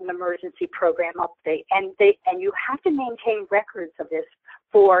result in emergency program update. And you have to maintain records of this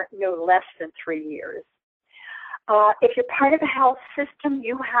for no less than 3 years. If you're part of a health system,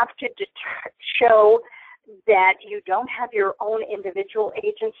 you have to show that you don't have your own individual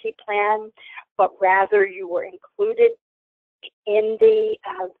agency plan, but rather you were included in the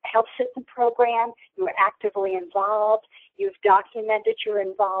health system program, you were actively involved, you've documented your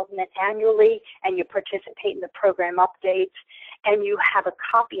involvement annually, and you participate in the program updates, and you have a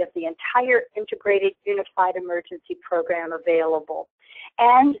copy of the entire integrated unified emergency program available.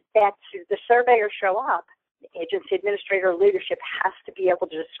 And that the surveyors show up agency administrator leadership has to be able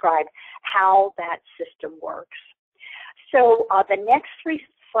to describe how that system works. So the next 3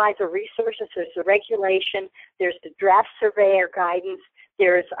 slides are resources. There's the regulation, there's the draft surveyor guidance,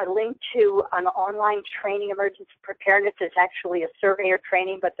 there's a link to an online training, emergency preparedness. It's actually a surveyor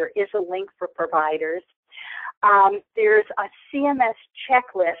training, but there is a link for providers. There's a CMS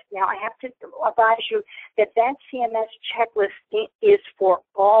checklist. Now, I have to advise you that that CMS checklist is for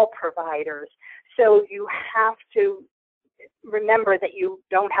all providers. So you have to remember that you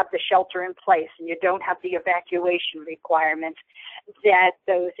don't have the shelter in place and you don't have the evacuation requirements that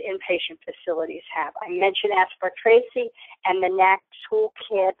those inpatient facilities have. I mentioned Ask for Tracy and the NAC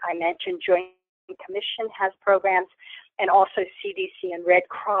toolkit. I mentioned Joint Commission has programs, and also CDC and Red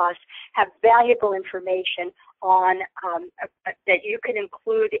Cross have valuable information on that you can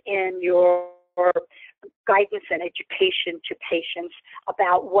include in your guidance and education to patients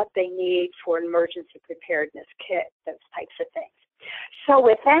about what they need for an emergency preparedness kit, those types of things. So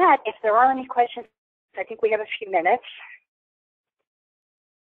with that, if there are any questions, I think we have a few minutes.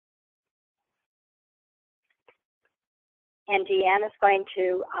 And Deanne is going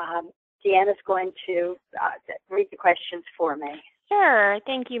to read the questions for me. Sure.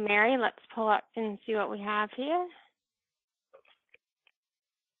 Thank you, Mary. Let's pull up and see what we have here.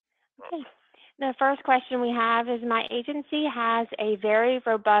 Okay. The first question we have is, my agency has a very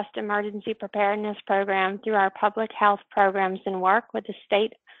robust emergency preparedness program through our public health programs and work with the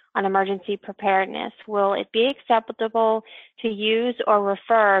state on emergency preparedness. Will it be acceptable to use or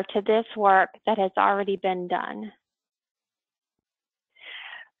refer to this work that has already been done?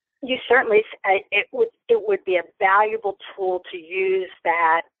 You certainly, it would be a valuable tool to use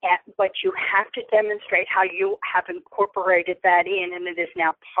that, but you have to demonstrate how you have incorporated that in, and it is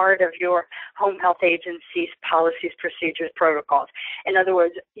now part of your home health agency's policies, procedures, protocols. In other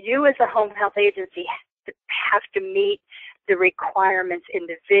words, you as a home health agency have to meet the requirements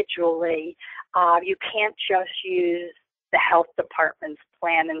individually. You can't just use the health department's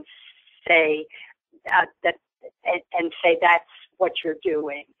plan and say say that's what you're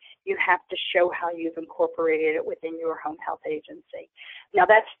doing. You have to show how you've incorporated it within your home health agency. Now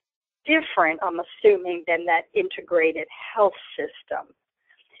that's different, I'm assuming, than that integrated health system.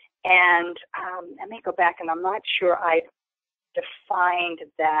 And let me go back, and I'm not sure I've defined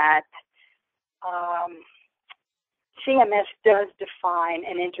that. CMS does define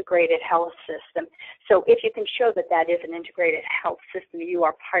an integrated health system. So if you can show that that is an integrated health system, you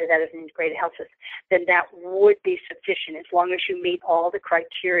are part of that as an integrated health system, then that would be sufficient as long as you meet all the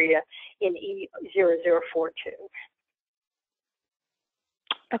criteria in E0042.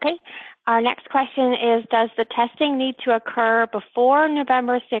 Okay. Our next question is, does the testing need to occur before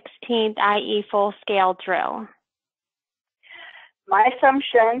November 16th, i.e. full-scale drill? My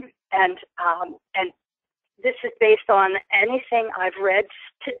assumption, and this is based on anything I've read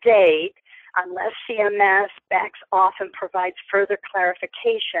to date, unless CMS backs off and provides further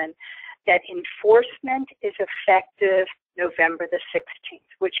clarification, that enforcement is effective November the 16th,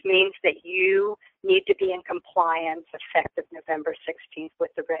 which means that you need to be in compliance effective November 16th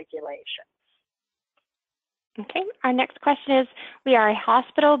with the regulations. Okay, our next question is, we are a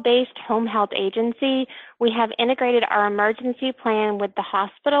hospital-based home health agency. We have integrated our emergency plan with the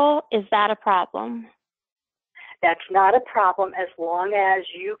hospital. Is that a problem? That's not a problem as long as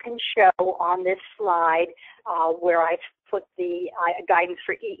you can show on this slide where I've put the guidance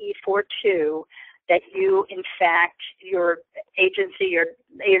for EE42 that you, in fact, your agency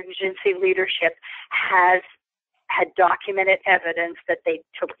leadership had documented evidence that they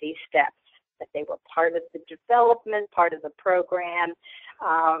took these steps, that they were part of the development, part of the program,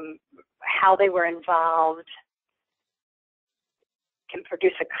 how they were involved, can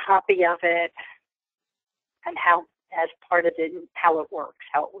produce a copy of it, and how, as part of it, how it works,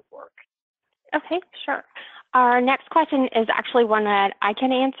 how it would work. Okay, sure. Our next question is actually one that I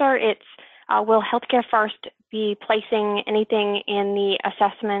can answer. It's, will HEALTHCAREfirst be placing anything in the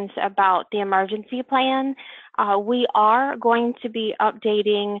assessments about the emergency plan? We are going to be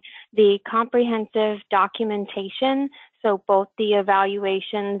updating the comprehensive documentation, so both the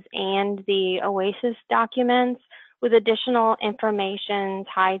evaluations and the OASIS documents, with additional information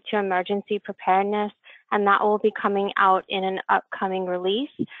tied to emergency preparedness, and that will be coming out in an upcoming release.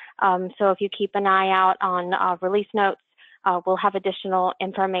 So if you keep an eye out on release notes, we'll have additional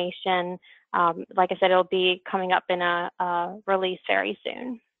information. Like I said, it'll be coming up in a release very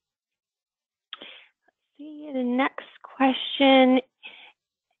soon. Let's see, the next question.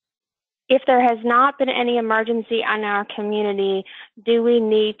 If there has not been any emergency in our community, do we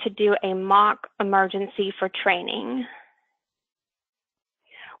need to do a mock emergency for training?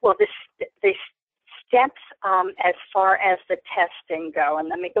 Well, the steps as far as the testing go, and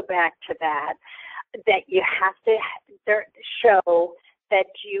let me go back to that, that you have to show that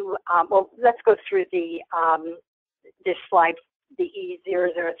you, well, let's go through this slide, the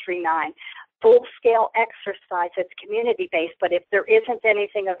E0039. Full-scale exercise, it's community-based, but if there isn't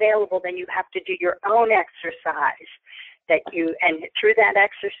anything available, then you have to do your own exercise and through that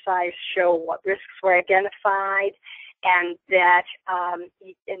exercise show what risks were identified, and that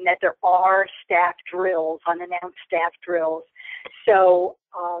there are staff drills, unannounced staff drills. So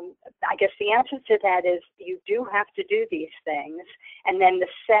I guess the answer to that is you do have to do these things. And then the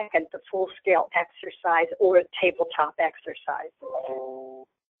second, the full-scale exercise or tabletop exercise.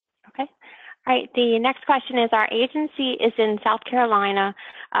 Okay. All right, the next question is, our agency is in South Carolina,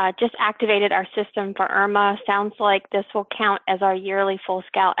 just activated our system for IRMA. Sounds like this will count as our yearly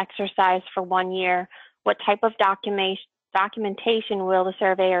full-scale exercise for 1 year. What type of documentation will the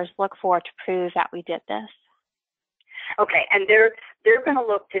surveyors look for to prove that we did this? Okay, and they're going to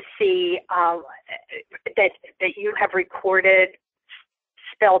look to see that you have recorded,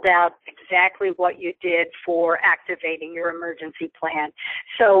 spelled out exactly what you did for activating your emergency plan.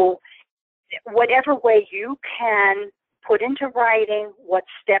 So whatever way you can put into writing what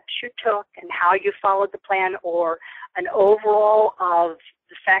steps you took and how you followed the plan, or an overall of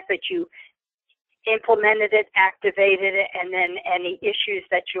the fact that you implemented it, activated it, and then any issues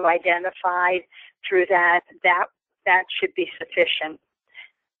that you identified through that should be sufficient.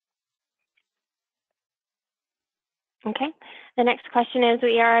 Okay. The next question is,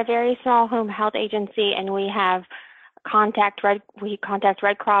 we are a very small home health agency, and we have contact Red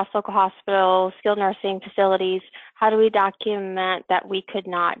Cross, local hospitals, skilled nursing facilities. How do we document that we could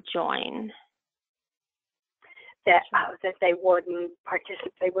not join? That they wouldn't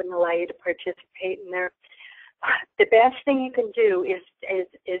participate, they wouldn't allow you to participate in there. The best thing you can do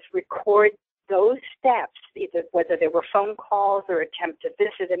is record those steps, either whether they were phone calls or attempt to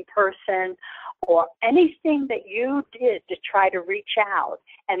visit in person, or anything that you did to try to reach out,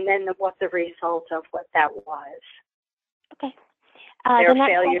 and then what the result of what that was. Okay. Their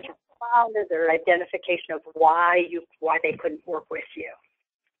failure to respond, or their identification of why they couldn't work with you.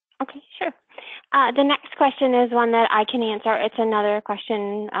 Okay, sure. The next question is one that I can answer. It's another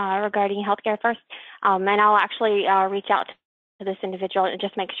question regarding Healthcare First, and I'll actually reach out to this individual and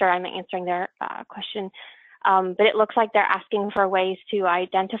just make sure I'm answering their question. But it looks like they're asking for ways to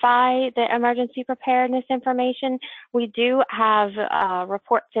identify the emergency preparedness information. We do have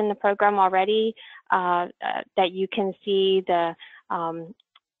reports in the program already that you can see the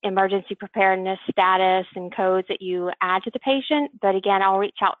emergency preparedness status and codes that you add to the patient. But again, I'll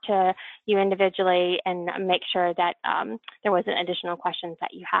reach out to you individually and make sure that there wasn't additional questions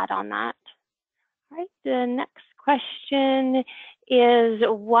that you had on that. All right, the next question is,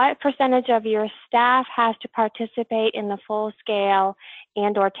 what percentage of your staff has to participate in the full scale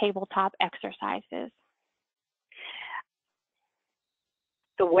and or tabletop exercises?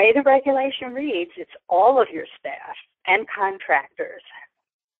 The way the regulation reads, it's all of your staff and contractors.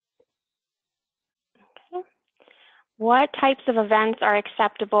 Okay. What types of events are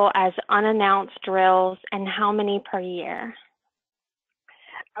acceptable as unannounced drills, and how many per year?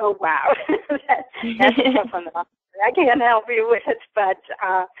 Oh, wow. That's a tough one. I can't help you with it, but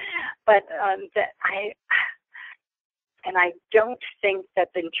I don't think that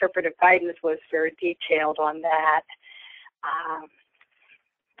the interpretive guidance was very detailed on that.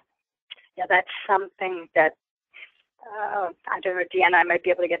 Yeah, that's something that I don't know, Deanna, I might be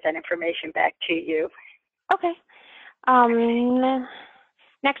able to get that information back to you. Okay.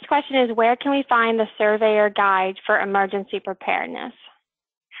 Next question is, where can we find the surveyor guide for emergency preparedness?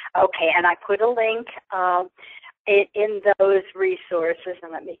 Okay, and I put a link in those resources,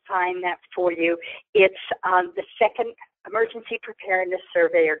 and let me find that for you. It's the second Emergency Preparedness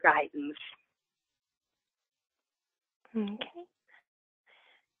Surveyor Guidance. Okay.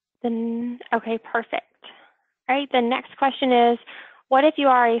 Okay, perfect. All right, the next question is, what if you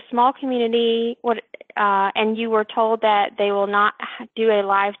are a small community and you were told that they will not do a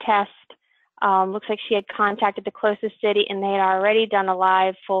live test? Looks like she had contacted the closest city and they had already done a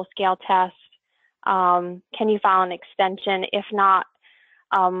live full-scale test. Can you file an extension? If not,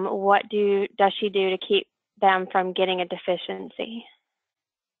 what does she do to keep them from getting a deficiency?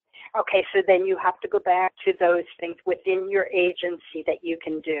 Okay, so then you have to go back to those things within your agency that you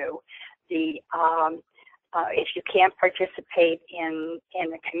can do. If you can't participate in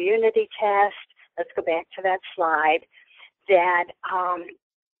a community test, let's go back to that slide,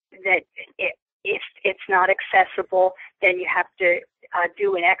 if it's not accessible, then you have to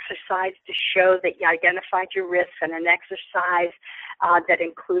do an exercise to show that you identified your risks, and an exercise that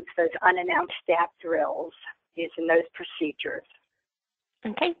includes those unannounced staff drills using those procedures.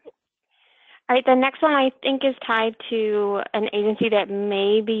 Okay. All right, the next one I think is tied to an agency that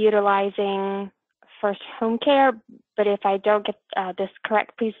may be utilizing First Home Care, but if I don't get this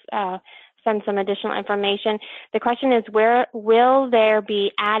correct, please send some additional information. The question is, where will there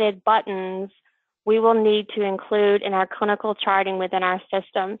be added buttons we will need to include in our clinical charting within our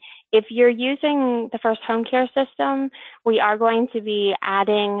system? If you're using the First Home Care system, we are going to be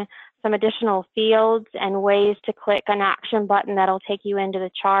adding some additional fields and ways to click an action button that'll take you into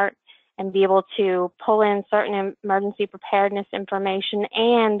the chart and be able to pull in certain emergency preparedness information,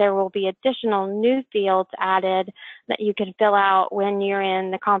 and there will be additional new fields added that you can fill out when you're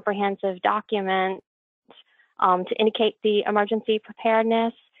in the comprehensive document to indicate the emergency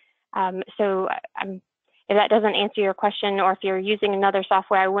preparedness. If that doesn't answer your question, or if you're using another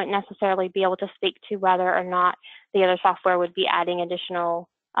software, I wouldn't necessarily be able to speak to whether or not the other software would be adding additional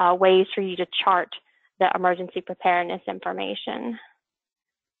ways for you to chart the emergency preparedness information.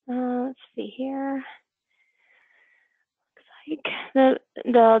 Let's see here. Looks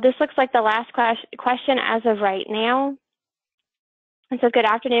like this looks like the last question as of right now. And so good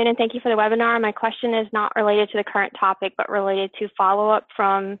afternoon, and thank you for the webinar. My question is not related to the current topic, but related to follow-up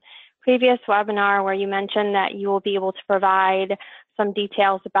from previous webinar where you mentioned that you will be able to provide some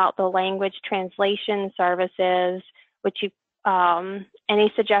details about the language translation services, which you,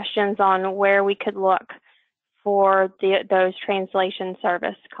 any suggestions on where we could look for those translation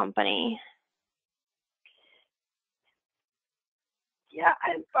service company? Yeah,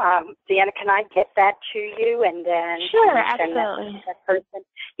 Deanna, can I get that to you, and then sure, send absolutely. that to that person?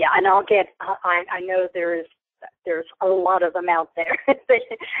 Yeah, and I'll get. I know there's a lot of them out there,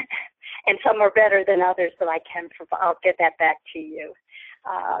 and some are better than others, but I'll get that back to you,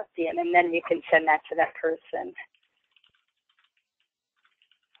 Deanna, and then you can send that to that person.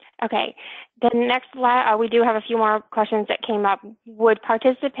 Okay, the next, we do have a few more questions that came up. Would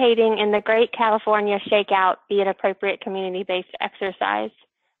participating in the Great California Shakeout be an appropriate community-based exercise?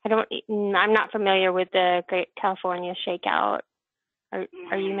 I'm not familiar with the Great California Shakeout.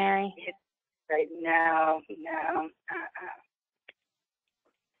 Are you, Mary? Right, no.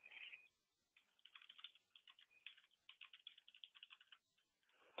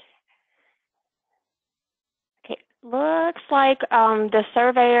 Looks like the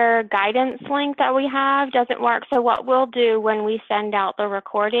surveyor guidance link that we have doesn't work. So what we'll do when we send out the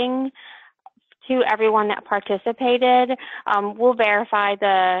recording to everyone that participated, we'll verify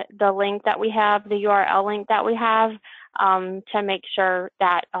the link that we have, the URL link that we have, to make sure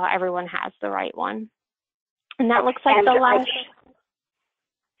that everyone has the right one. And that looks like the last.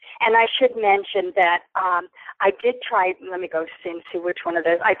 And I should mention that I did try, let me go see which one of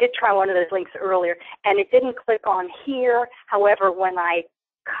those. I did try one of those links earlier, and it didn't click on here. However, when I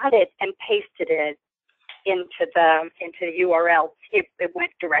cut it and pasted it into the URL, it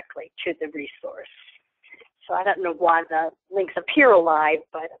went directly to the resource. So I don't know why the links appear alive,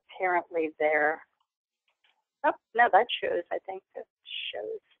 but apparently they're, oh, no, that shows, I think that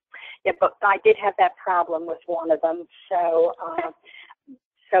shows. Yeah, but I did have that problem with one of them, so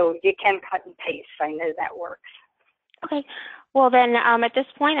so you can cut and paste. I know that works. Okay. Well, then at this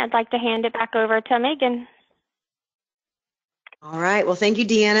point, I'd like to hand it back over to Megan. All right. Well, thank you,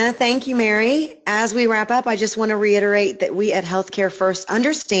 Deanna. Thank you, Mary. As we wrap up, I just want to reiterate that we at Healthcare First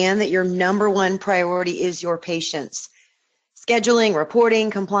understand that your #1 priority is your patients. Scheduling, reporting,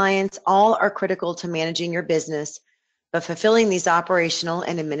 compliance, all are critical to managing your business, but fulfilling these operational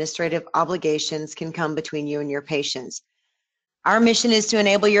and administrative obligations can come between you and your patients. Our mission is to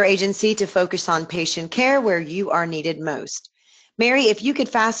enable your agency to focus on patient care where you are needed most. Mary, if you could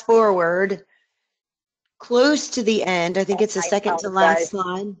fast forward close to the end, I think it's the second to last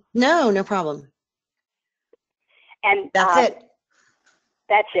slide. No problem. And that's it.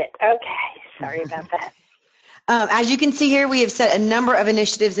 That's it. Okay. Sorry about that. As you can see here, we have set a number of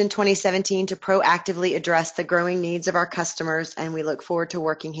initiatives in 2017 to proactively address the growing needs of our customers, and we look forward to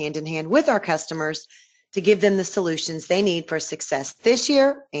working hand in hand with our customers to give them the solutions they need for success this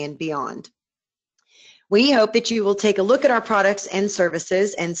year and beyond. We hope that you will take a look at our products and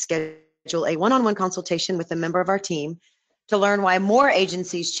services and schedule a one-on-one consultation with a member of our team to learn why more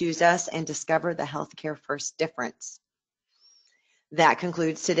agencies choose us and discover the Healthcare First difference. That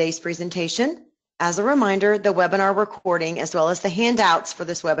concludes today's presentation. As a reminder, the webinar recording as well as the handouts for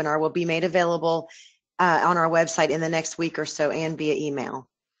this webinar will be made available on our website in the next week or so and via email.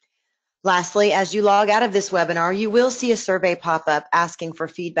 Lastly, as you log out of this webinar, you will see a survey pop up asking for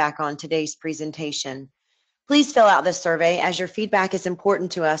feedback on today's presentation. Please fill out this survey as your feedback is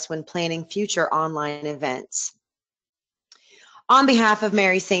important to us when planning future online events. On behalf of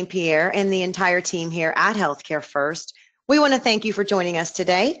Mary St. Pierre and the entire team here at Healthcare First, we want to thank you for joining us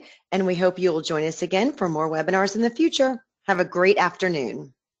today, and we hope you will join us again for more webinars in the future. Have a great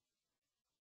afternoon.